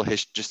give you a little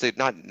history,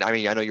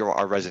 I know you're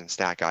our resident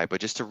stat guy,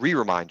 but just to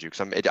remind you,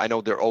 because I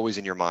know they're always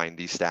in your mind,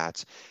 these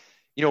stats.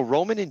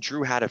 Roman and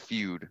Drew had a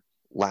feud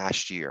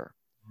last year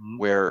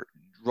where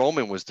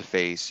Roman was the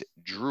face,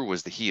 Drew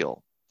was the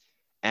heel.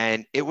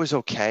 And it was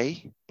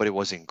okay, but it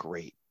wasn't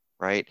great,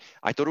 right?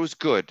 I thought it was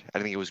good. I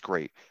think it was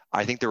great.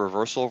 I think the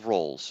reversal of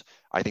roles.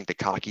 I think the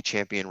cocky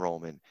champion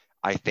Roman.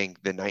 I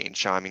think the knight in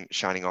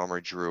shining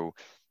armor Drew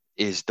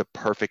is the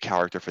perfect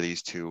character for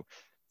these two.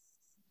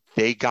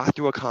 They got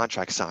through a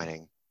contract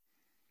signing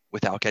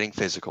without getting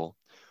physical.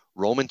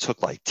 Roman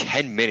took like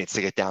 10 minutes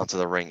to get down to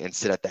the ring and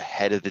sit at the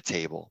head of the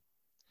table.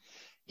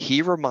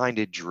 He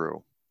reminded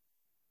Drew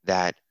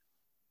that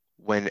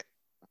when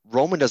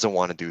Roman doesn't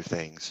want to do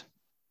things,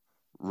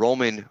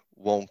 Roman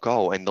won't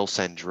go and they'll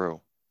send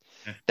Drew.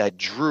 That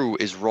Drew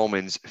is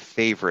Roman's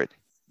favorite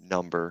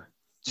number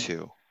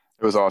 2.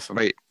 It was awesome.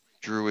 Right.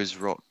 Drew is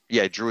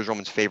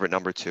Roman's favorite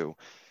number 2.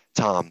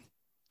 Tom,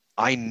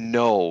 I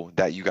know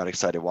that you got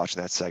excited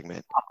watching that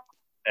segment.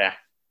 Yeah.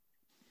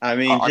 I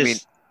mean,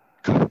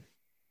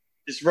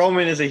 just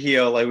Roman is a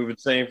heel, like we've been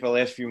saying for the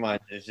last few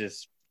months. It's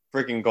just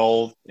freaking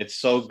gold. It's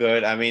so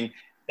good. I mean,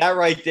 that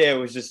right there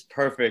was just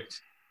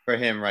perfect for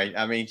him, right?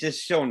 I mean,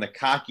 just showing the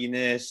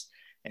cockiness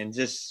and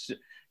just,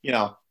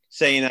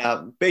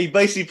 saying,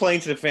 basically playing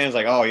to the fans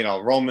like,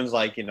 oh, Roman's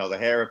like, the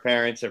heir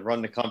apparent to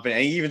run the company.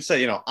 And he even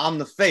said, I'm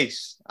the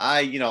face.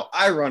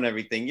 I run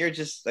everything. You're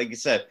just, like you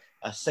said,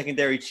 a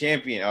secondary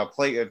champion,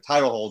 a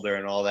title holder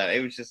and all that.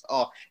 It was just,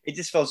 it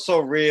just felt so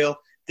real.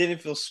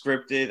 Didn't feel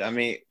scripted. I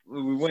mean,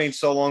 we waited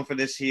so long for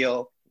this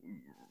heel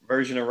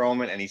version of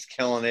Roman, and he's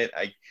killing it.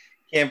 I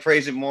can't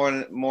praise it more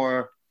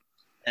than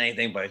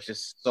anything, but it's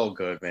just so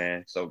good,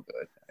 man. So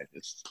good. I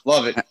just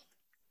love it.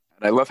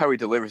 And I love how he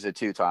delivers it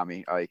too,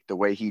 Tommy. Like the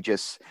way he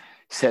just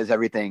says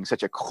everything,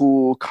 such a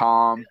cool,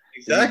 calm.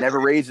 Exactly. He never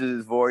raises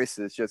his voice.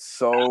 It's just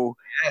so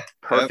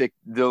perfect.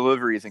 Yep.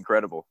 Delivery is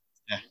incredible.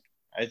 Yeah.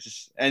 I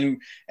just and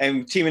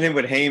teaming him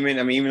with Heyman.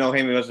 I mean, even though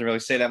Heyman doesn't really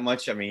say that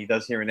much, I mean, he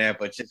does here and there,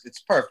 but it's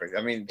perfect.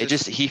 I mean,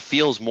 he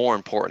feels more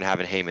important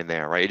having Heyman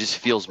there, right? It just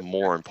feels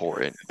more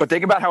important. But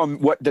think about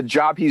what the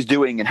job he's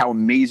doing and how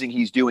amazing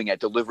he's doing at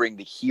delivering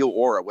the heel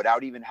aura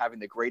without even having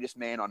the greatest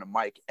man on a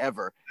mic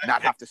ever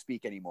not have to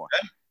speak anymore.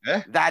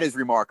 Yeah. That is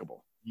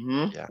remarkable.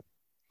 Mm-hmm. Yeah,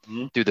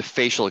 mm-hmm. Dude, the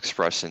facial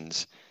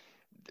expressions,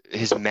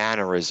 his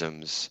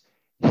mannerisms,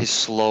 his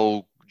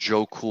slow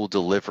Joe Cool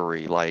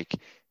delivery, like.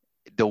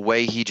 The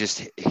way he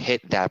just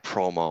hit that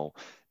promo,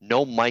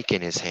 no mic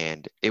in his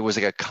hand. It was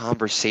like a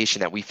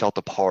conversation that we felt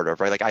a part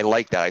of, right? Like I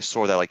like that. I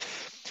saw that. Like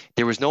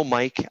there was no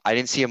mic. I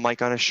didn't see a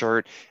mic on his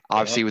shirt.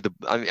 Obviously,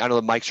 I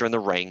know the mics are in the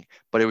ring,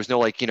 but it was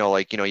no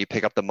you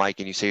pick up the mic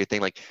and you say your thing.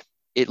 Like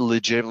it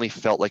legitimately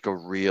felt like a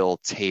real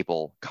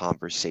table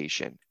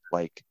conversation.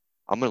 Like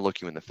I'm gonna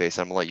look you in the face.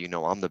 I'm gonna let you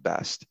know I'm the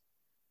best.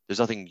 There's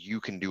nothing you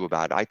can do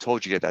about it. I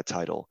told you to get that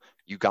title.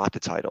 You got the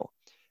title.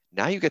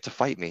 Now you get to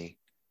fight me,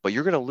 but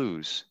you're gonna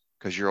lose.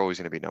 Because you're always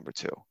going to be number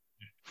 2.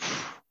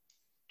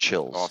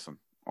 Chills. Awesome.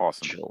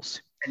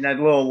 Chills. And that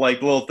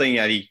little thing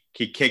that he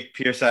kicked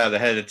Pierce out of the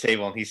head of the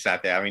table and he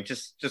sat there. I mean,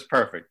 just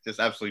perfect. Just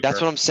absolutely That's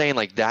perfect. what I'm saying.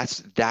 Like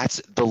that's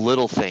the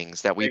little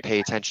things that we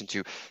pay attention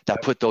to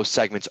that put those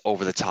segments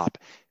over the top.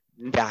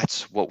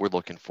 That's what we're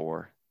looking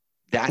for.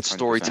 That's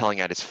storytelling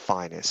 100%. At its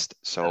finest.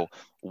 So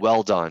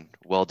well done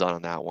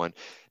on that one.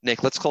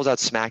 Nick, let's close out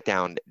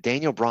SmackDown.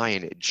 Daniel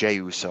Bryan, Jey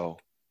Uso.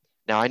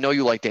 Now I know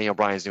you like Daniel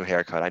Bryan's new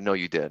haircut. I know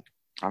you did.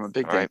 I'm a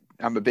big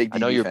DB I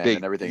know you're fan big.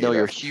 and everything. No,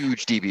 you're a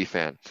huge DB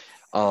fan.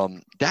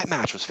 That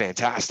match was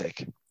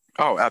fantastic.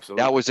 Oh,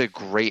 absolutely. That was a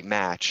great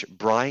match.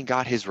 Bryan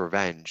got his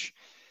revenge.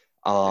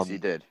 Yes, he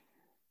did.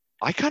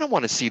 I kind of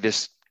want to see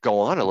this go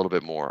on a little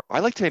bit more.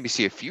 I'd like to maybe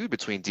see a feud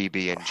between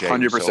DB and Jey.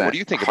 100%. What do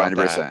you think about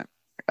 100%. That?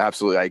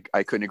 Absolutely.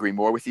 I couldn't agree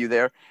more with you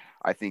there.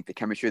 I think the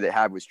chemistry they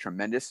had was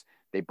tremendous.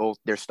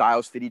 Their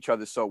styles fit each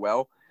other so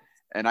well.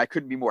 And I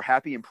couldn't be more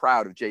happy and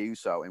proud of Jey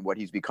Uso and what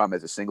he's become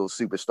as a single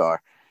superstar.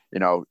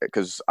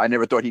 Because I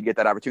never thought he'd get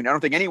that opportunity. I don't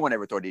think anyone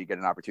ever thought he'd get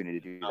an opportunity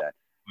to do that.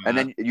 And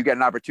then you get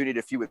an opportunity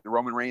to feud with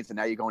Roman Reigns, and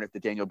now you're going after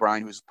Daniel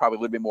Bryan, who's probably a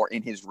little bit more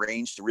in his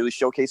range to really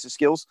showcase his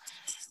skills.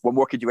 What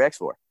more could you ask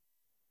for?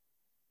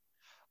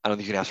 I don't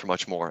think you can ask for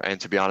much more. And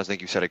to be honest, I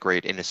think you said it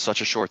great. In such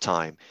a short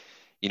time,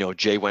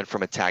 Jey went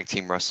from a tag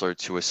team wrestler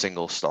to a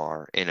single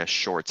star in a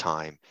short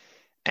time.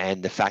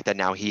 And the fact that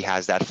now he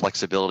has that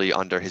flexibility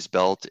under his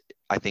belt,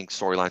 I think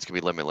storylines can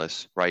be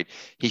limitless, right?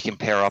 He can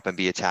pair up and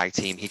be a tag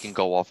team. He can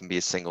go off and be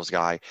a singles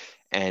guy.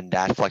 And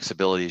that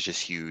flexibility is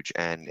just huge.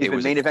 And it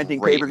was main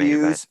eventing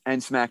pay-per-views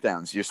and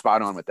SmackDowns. You're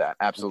spot on with that.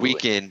 Absolutely.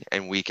 Week in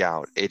and week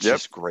out. It's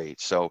just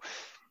great. So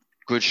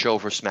good show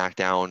for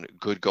SmackDown.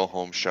 Good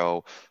go-home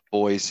show.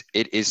 Boys,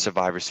 it is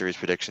Survivor Series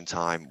prediction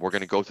time. We're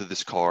going to go through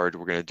this card.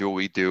 We're going to do what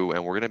we do,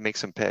 and we're going to make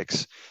some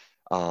picks.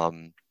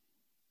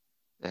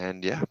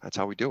 And yeah, that's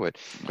how we do it.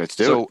 Let's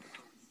do it.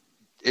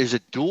 There's a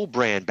dual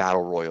brand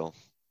battle royal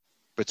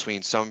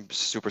between some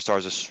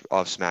superstars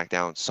of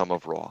SmackDown, some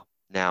of Raw.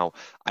 Now,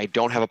 I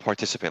don't have a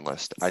participant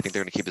list. I think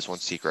they're going to keep this one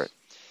secret.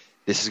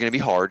 This is going to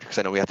be hard because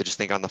I know we have to just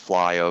think on the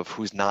fly of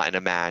who's not in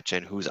a match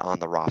and who's on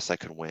the roster that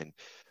could win.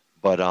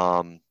 But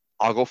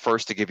I'll go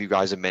first to give you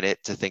guys a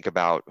minute to think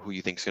about who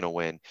you think is going to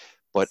win.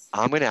 But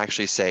I'm going to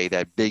actually say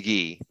that Big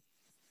E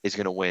is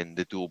going to win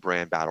the dual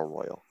brand battle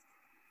royal.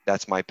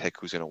 That's my pick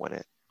who's going to win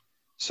it.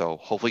 So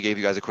hopefully gave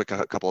you guys a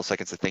couple of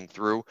seconds to think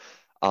through.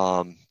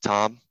 Tom,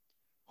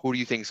 who do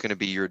you think is going to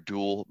be your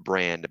dual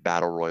brand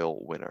battle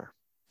royal winner?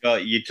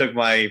 You took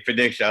my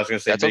prediction. I was going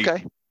to say That's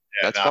okay.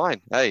 That's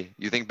fine. Hey,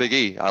 you think Big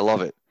E? I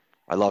love it.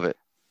 I love it.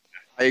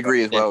 I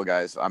agree as well,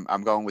 guys.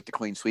 I'm going with the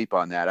clean sweep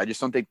on that. I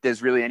just don't think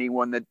there's really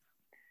anyone that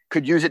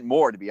could use it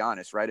more, to be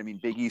honest, right? I mean,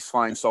 Big E's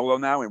flying solo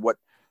now, and what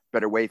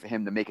better way for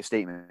him to make a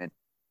statement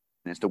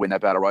is to win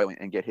that battle royal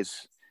and get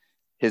his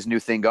new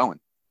thing going.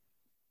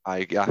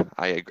 I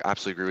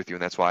absolutely agree with you,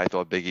 and that's why I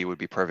thought Big E would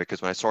be perfect.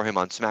 Because when I saw him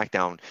on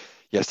SmackDown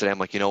yesterday, I'm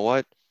like, you know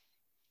what?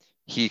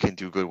 He can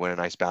do good win a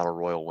nice battle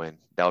royal win.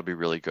 That would be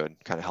really good.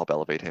 Kind of help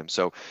elevate him.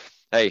 So,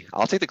 hey,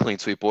 I'll take the clean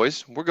sweep,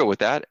 boys. We're good with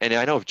that. And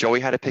I know if Joey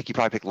had to pick, he'd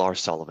probably pick Lars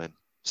Sullivan.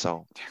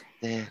 So,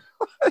 He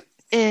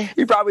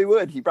probably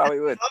would.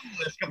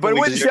 But it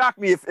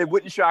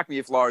wouldn't shock me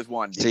if Lars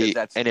won. See,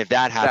 and if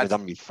that happens,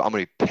 I'm gonna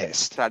be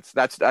pissed. That's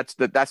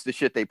the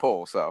shit they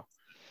pull. So,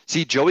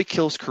 see, Joey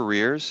kills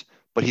careers,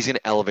 but he's gonna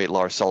elevate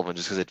Lars Sullivan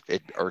just because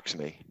it irks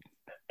me.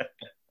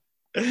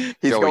 He's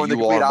Joey, going the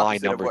you complete are my opposite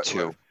of number what-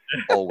 two.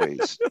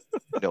 Always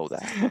know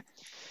that.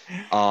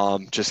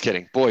 Just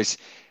kidding, boys.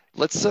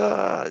 Let's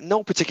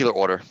no particular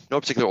order.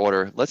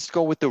 Let's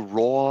go with the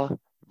Raw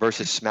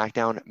versus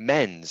SmackDown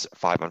men's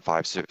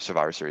 5-on-5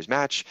 Survivor Series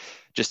match.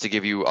 Just to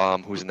give you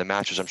who's in the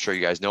match, which I'm sure you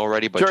guys know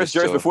already. But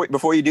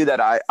before you do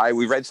that,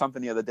 we read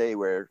something the other day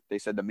where they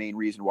said the main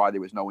reason why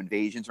there was no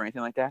invasions or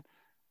anything like that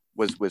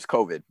was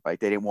COVID. Like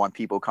they didn't want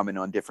people coming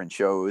on different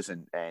shows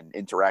and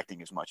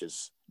interacting as much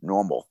as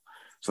normal.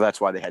 So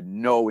that's why they had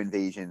no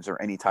invasions or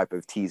any type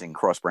of teasing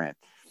cross-brand.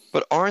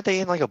 But aren't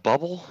they in like a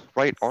bubble,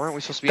 right? Aren't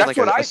we supposed to be That's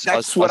in like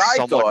I somewhat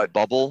thought.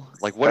 bubble?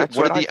 Like what did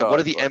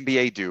the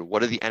NBA do?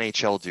 What did the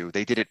NHL do?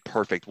 They did it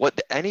perfect. What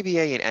the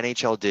NBA and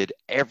NHL did,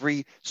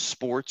 every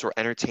sports or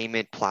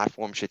entertainment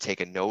platform should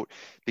take a note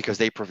because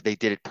they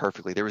did it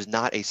perfectly. There was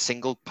not a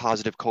single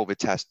positive COVID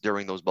test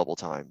during those bubble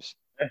times.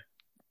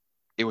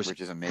 It was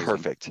Which is amazing.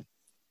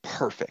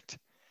 Perfect.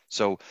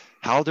 So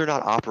how they're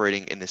not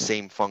operating in the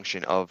same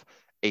function of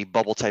a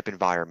bubble type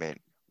environment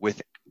with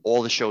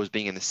all the shows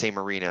being in the same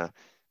arena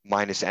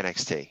minus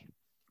NXT.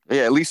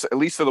 Yeah, at least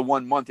for the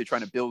 1 month, they're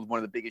trying to build one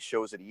of the biggest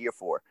shows of the year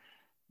for.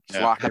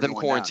 Have them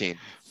quarantine.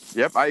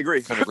 Yep, I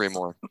agree. Couldn't agree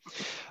more.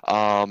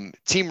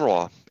 Team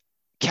Raw,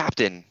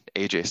 Captain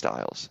AJ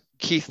Styles,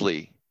 Keith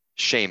Lee,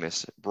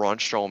 Sheamus, Braun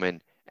Strowman,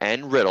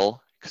 and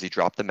Riddle, because he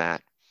dropped the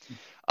mat.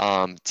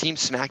 Team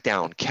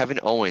SmackDown, Kevin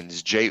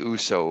Owens, Jey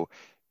Uso,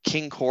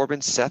 King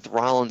Corbin, Seth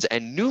Rollins,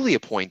 and newly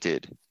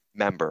appointed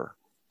member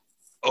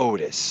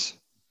Otis.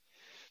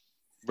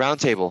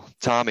 Roundtable,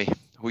 Tommy,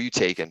 who are you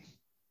taking?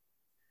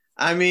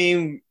 I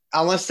mean,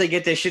 unless they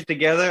get their shit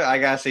together, I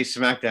gotta say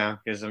SmackDown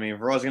because if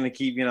Raw's gonna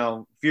keep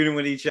feuding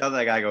with each other,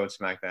 I gotta go with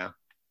SmackDown.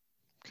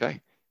 Okay,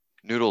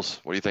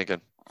 Noodles, what are you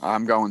thinking?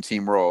 I'm going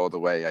Team Raw all the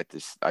way.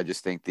 I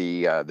just think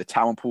the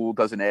talent pool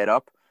doesn't add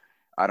up.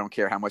 I don't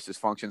care how much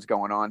dysfunction's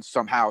going on.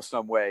 Somehow,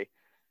 some way,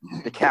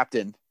 the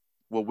captain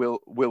will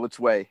its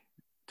way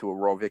to a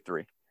Raw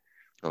victory.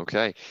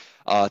 Okay.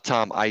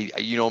 Tom,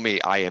 you know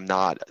me, I am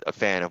not a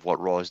fan of what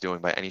Raw is doing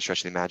by any stretch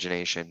of the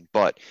imagination,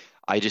 but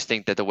I just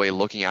think that the way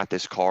looking at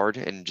this card,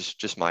 and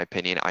just my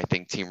opinion, I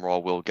think Team Raw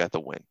will get the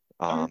win.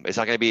 It's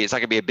not gonna be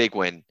a big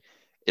win.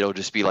 It'll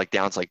just be like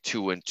down to like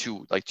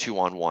 2-2, like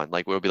 2-on-1.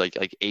 Like it'll be like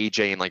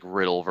AJ and like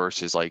Riddle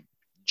versus like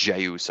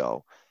Jey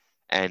Uso,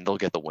 and they'll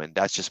get the win.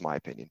 That's just my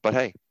opinion. But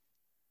hey,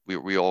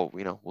 we all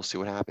we'll see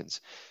what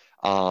happens.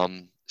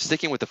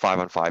 Sticking with the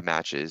 5-on-5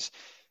 matches.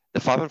 The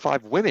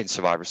 5-on-5 Women's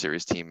Survivor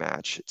Series team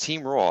match.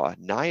 Team Raw,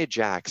 Nia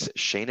Jax,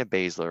 Shayna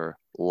Baszler,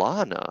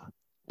 Lana,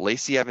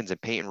 Lacey Evans,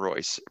 and Peyton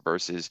Royce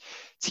versus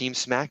Team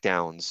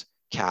SmackDown's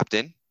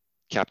Captain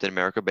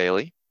America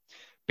Bayley,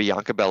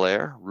 Bianca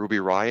Belair, Ruby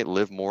Riott,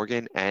 Liv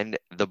Morgan, and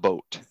The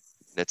Boat,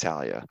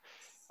 Natalya.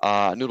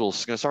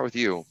 Noodles, going to start with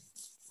you.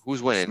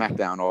 Who's winning?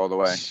 SmackDown all the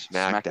way.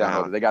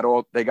 SmackDown.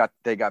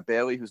 They got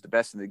Bayley, who's the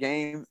best in the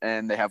game,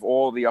 and they have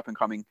all the up and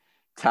coming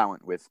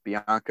talent with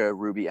Bianca,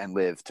 Ruby, and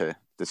Liv to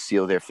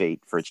seal their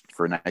fate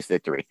for a nice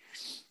victory.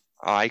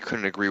 I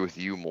couldn't agree with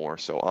you more,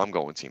 so I'm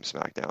going Team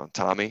SmackDown.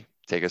 Tommy,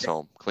 take us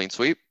home. Clean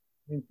sweep?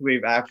 Clean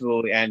sweep,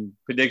 absolutely. And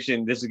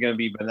prediction, this is going to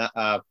be,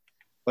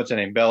 what's her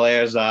name?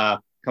 Belair's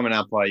coming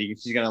out party.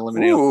 She's going to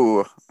eliminate.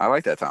 Ooh, I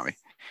like that, Tommy.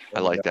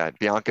 I like that.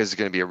 Bianca's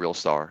going to be a real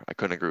star. I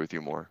couldn't agree with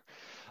you more.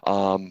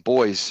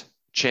 Boys,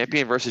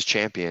 champion versus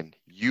champion,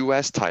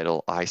 U.S.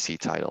 title, IC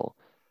title.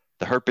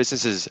 The Hurt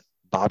Business is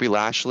Bobby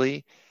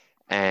Lashley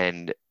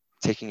and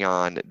taking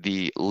on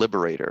the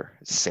Liberator,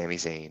 Sami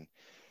Zayn.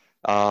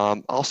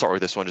 I'll start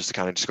with this one just to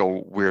kind of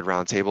go weird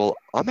round table.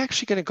 I'm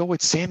actually going to go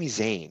with Sami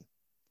Zayn.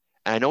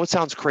 And I know it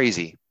sounds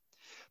crazy,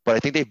 but I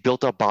think they've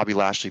built up Bobby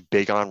Lashley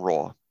big on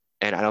Raw.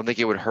 And I don't think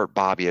it would hurt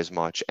Bobby as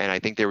much. And I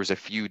think there was a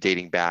feud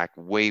dating back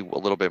a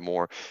little bit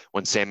more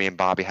when Sami and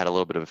Bobby had a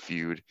little bit of a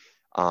feud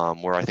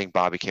where I think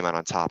Bobby came out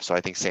on top. So I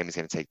think Sami's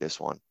going to take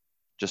this one.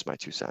 Just my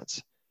 2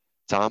 cents.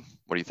 Tom,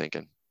 what are you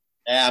thinking?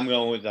 Yeah, I'm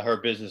going with the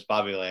Hurt Business,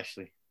 Bobby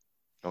Lashley.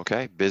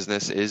 Okay,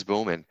 business is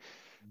booming.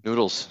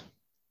 Noodles.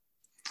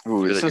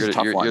 Ooh, this is a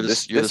tough one.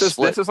 This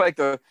is like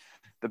the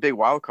big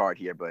wild card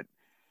here, but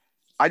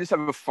I just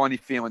have a funny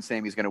feeling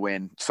Sammy's going to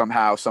win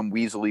somehow, some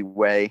weaselly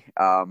way.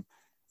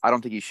 I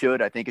don't think he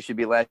should. I think it should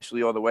be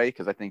Lashley all the way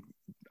because I think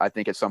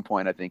at some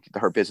point the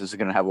Hurt Business is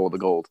going to have all the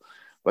gold.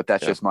 But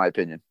that's just my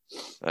opinion.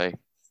 Hey,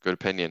 good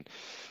opinion.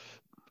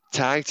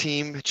 Tag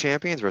team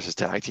champions versus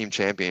tag team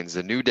champions.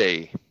 The New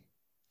Day,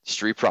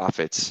 Street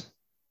Profits.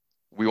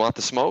 We want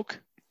the smoke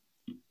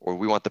or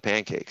we want the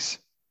pancakes?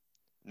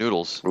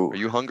 Noodles, Are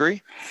you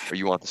hungry or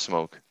you want the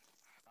smoke?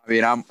 I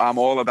mean, I'm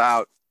all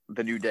about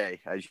the New Day,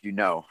 as you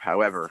know.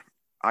 However,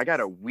 I got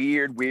a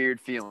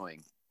weird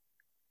feeling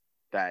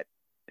that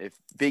if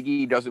Big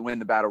E doesn't win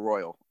the Battle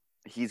Royal,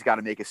 he's got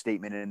to make a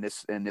statement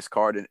in this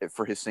card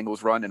for his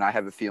singles run, and I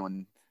have a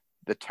feeling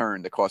the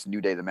turn that cost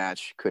New Day the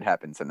match could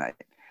happen tonight.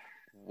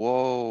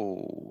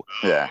 Whoa.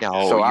 Yeah.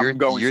 Now, so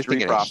you're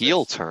thinking a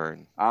heel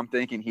turn. I'm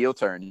thinking heel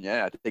turn.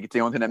 Yeah, I think it's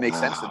the only thing that makes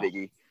sense to Big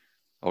E.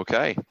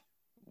 Okay.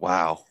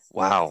 Wow.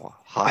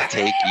 Hot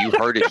take. You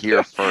heard it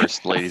here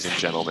first, ladies and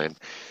gentlemen.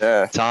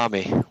 Yeah.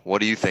 Tommy,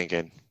 what are you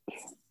thinking?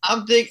 I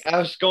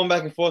was going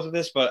back and forth with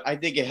this, but I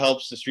think it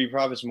helps the Street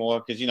Profits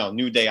more because,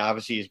 New Day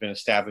obviously has been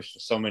established for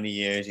so many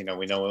years.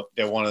 We know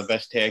they're one of the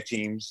best tag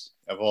teams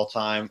of all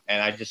time,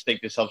 and I just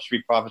think this helps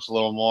Street Profits a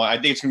little more. I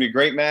think it's going to be a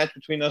great match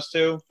between those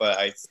two, but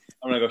I'm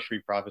going to go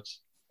Street Profits.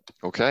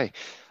 Okay.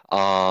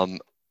 I'm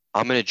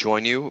going to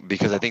join you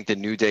because I think the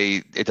New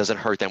Day, it doesn't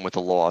hurt them with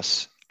a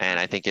loss, and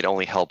I think it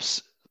only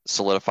helps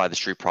solidify the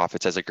Street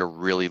Profits as like a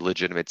really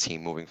legitimate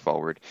team moving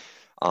forward.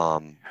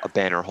 A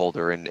banner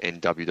holder in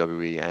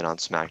WWE and on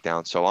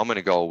SmackDown. So I'm going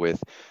to go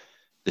with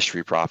the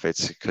Street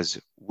Profits because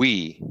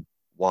we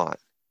want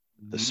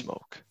the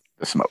smoke.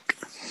 The smoke.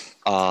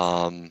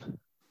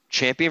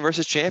 Champion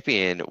versus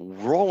champion.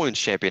 Raw Women's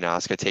Champion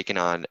Asuka taking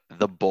on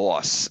the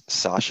boss,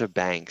 Sasha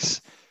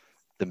Banks,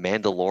 the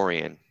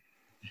Mandalorian.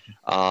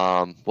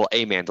 A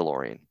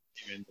Mandalorian.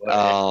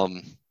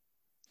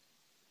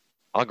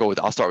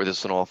 I'll start with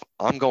this one off.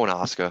 I'm going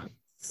Asuka.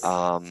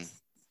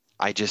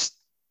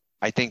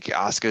 I think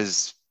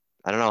Asuka's,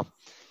 I don't know.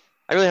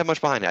 I really have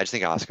much behind it. I just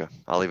think Asuka.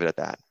 I'll leave it at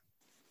that.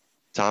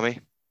 Tommy?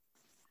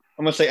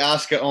 I'm going to say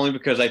Asuka only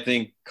because I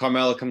think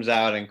Carmella comes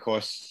out and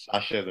costs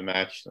Sasha the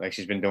match like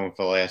she's been doing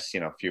for the last,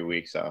 few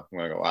weeks. So I'm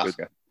going to go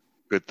Asuka.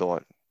 Good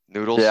thought.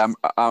 Noodles? Yeah,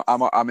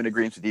 I'm in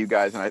agreement with you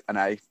guys,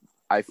 and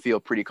I feel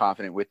pretty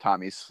confident with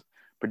Tommy's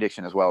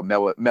prediction as well.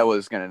 Mella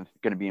is going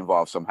to be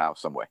involved somehow,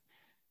 some way.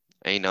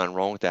 Ain't nothing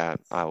wrong with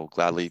that. I will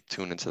gladly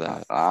tune into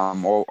that.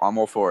 I'm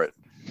all for it.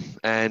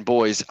 And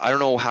boys, I don't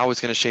know how it's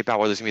going to shape out,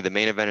 whether it's going to be the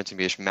main event or it's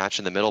going to be a match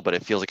in the middle, but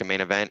it feels like a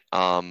main event.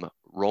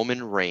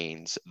 Roman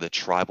Reigns, the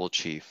Tribal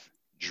Chief,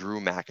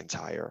 Drew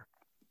McIntyre,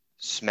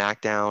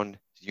 SmackDown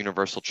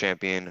Universal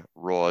Champion,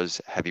 Raw's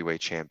Heavyweight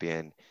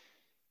Champion.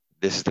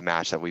 This is the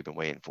match that we've been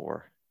waiting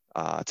for.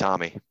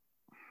 Tommy,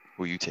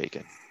 who are you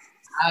taking?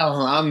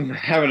 I'm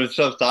having a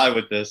tough time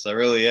with this. I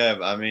really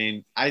am. I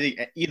mean, I think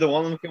either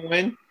one of them can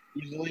win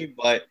easily,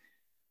 but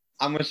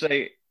I'm going to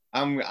say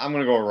I'm going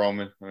to go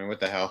Roman. I mean, what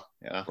the hell?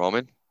 Yeah.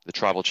 Roman, the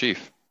Tribal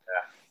Chief.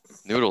 Yeah.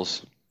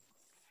 Noodles.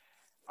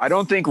 I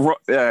don't think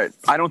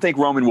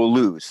Roman will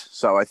lose.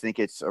 So I think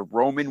it's a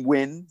Roman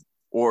win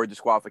or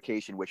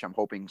disqualification, which I'm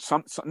hoping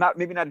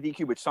maybe not a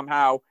DQ, but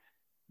somehow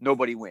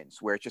nobody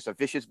wins, where it's just a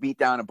vicious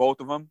beatdown of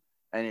both of them,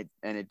 and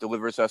it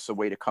delivers us a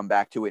way to come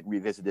back to it and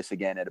revisit this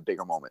again at a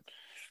bigger moment.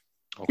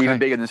 Okay. Even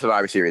bigger than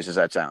Survivor Series, as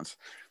that sounds.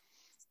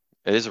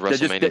 It is a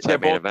WrestleMania type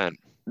main event.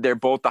 They're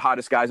both the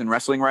hottest guys in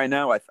wrestling right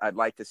now. I'd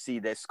like to see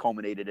this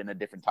culminated in a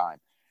different time.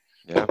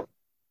 Yeah,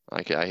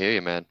 I hear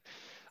you, man.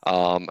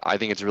 I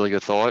think it's a really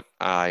good thought.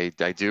 I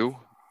do.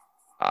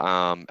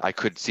 I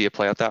could see it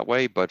play out that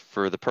way, but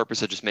for the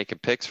purpose of just making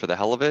picks for the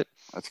hell of it,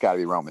 it's got to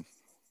be Roman.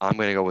 I'm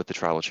going to go with the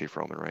Tribal Chief,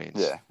 Roman Reigns.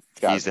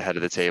 Yeah, he's the head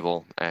of the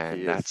table,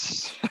 and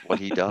that's what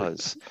he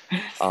does.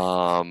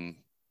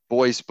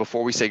 Boys,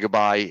 before we say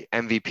goodbye,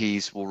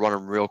 MVPs, we'll run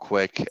them real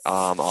quick.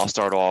 I'll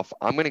start off.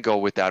 I'm going to go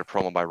with that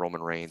promo by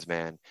Roman Reigns,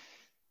 man.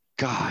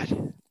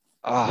 God.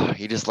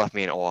 He just left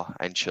me in awe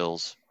and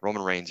chills.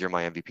 Roman Reigns, you're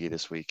my MVP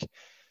this week.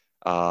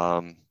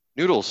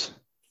 Noodles.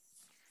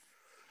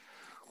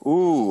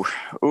 Ooh.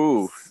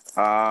 Oh,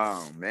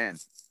 man.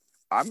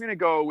 I'm going to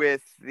go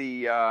with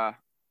the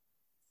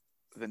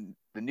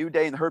New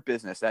Day and the Hurt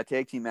Business. That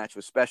tag team match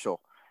was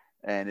special,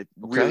 and it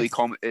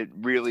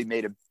really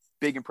made a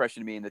big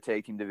impression to me in the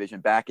tag team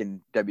division back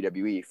in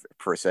WWE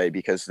per se,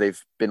 because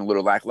they've been a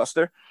little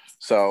lackluster.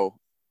 So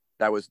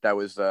that was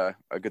a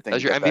good thing.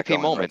 That's your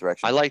MVP moment.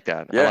 I like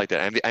that. Yeah. I like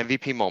that.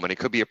 MVP moment. It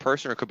could be a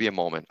person or it could be a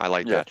moment. I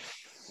like that.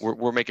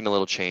 We're making a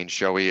little change,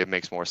 Joey. It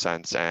makes more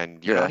sense.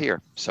 And you're not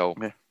here. So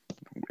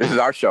this is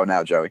our show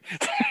now, Joey.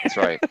 That's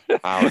right.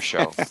 Our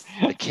show.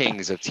 The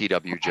Kings of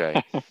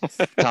TWJ.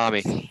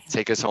 Tommy,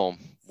 take us home.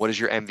 What is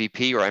your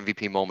MVP or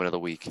MVP moment of the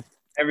week?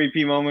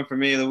 MVP moment for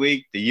me of the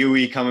week, the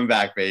UE coming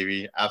back,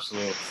 baby.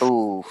 Absolutely.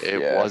 Ooh,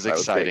 it was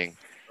exciting.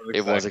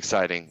 It was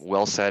exciting.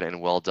 Well said and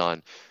well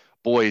done.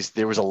 Boys,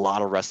 there was a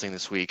lot of wrestling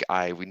this week.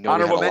 We know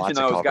honorable we had a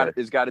mention lot to though, cover.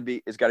 it's got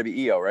to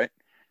be EO, right?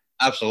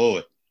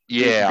 Absolutely.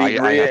 Yeah, beat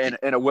Rhea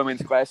in a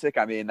women's classic.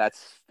 I mean,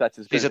 that's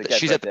as good as it gets.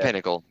 She's right at the there.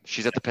 pinnacle.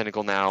 She's at the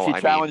pinnacle now.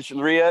 She challenged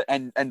Rhea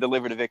and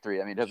delivered a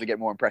victory. I mean, it doesn't get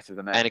more impressive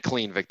than that. And a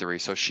clean victory.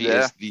 So she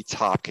is the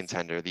top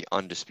contender, the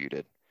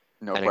undisputed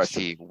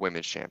NXT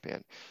Women's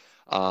Champion.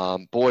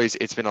 Boys,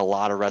 it's been a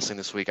lot of wrestling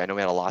this week. I know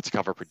we had a lot to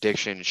cover: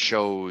 predictions,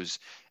 shows,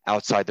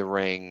 outside the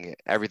ring,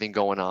 everything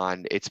going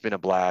on. It's been a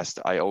blast.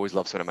 I always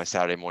love spending my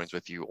Saturday mornings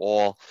with you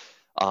all.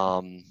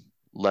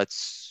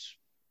 Let's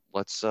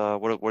what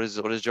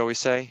does Joey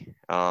say?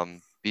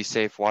 Be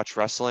safe, watch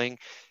wrestling.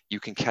 You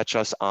can catch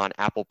us on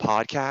Apple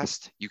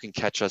Podcast. You can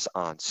catch us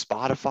on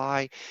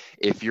Spotify.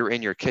 If you're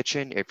in your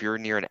kitchen, if you're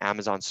near an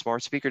Amazon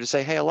smart speaker, to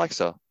say, hey,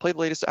 Alexa, play the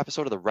latest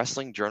episode of the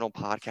Wrestling Journal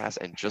podcast.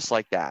 And just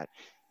like that,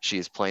 she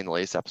is playing the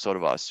latest episode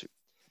of us.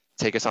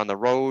 Take us on the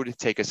road,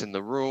 take us in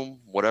the room,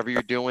 whatever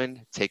you're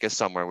doing, take us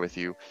somewhere with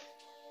you.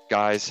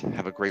 Guys,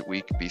 have a great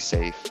week. Be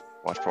safe.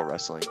 Watch pro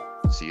wrestling.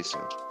 See you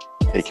soon.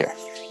 Take care.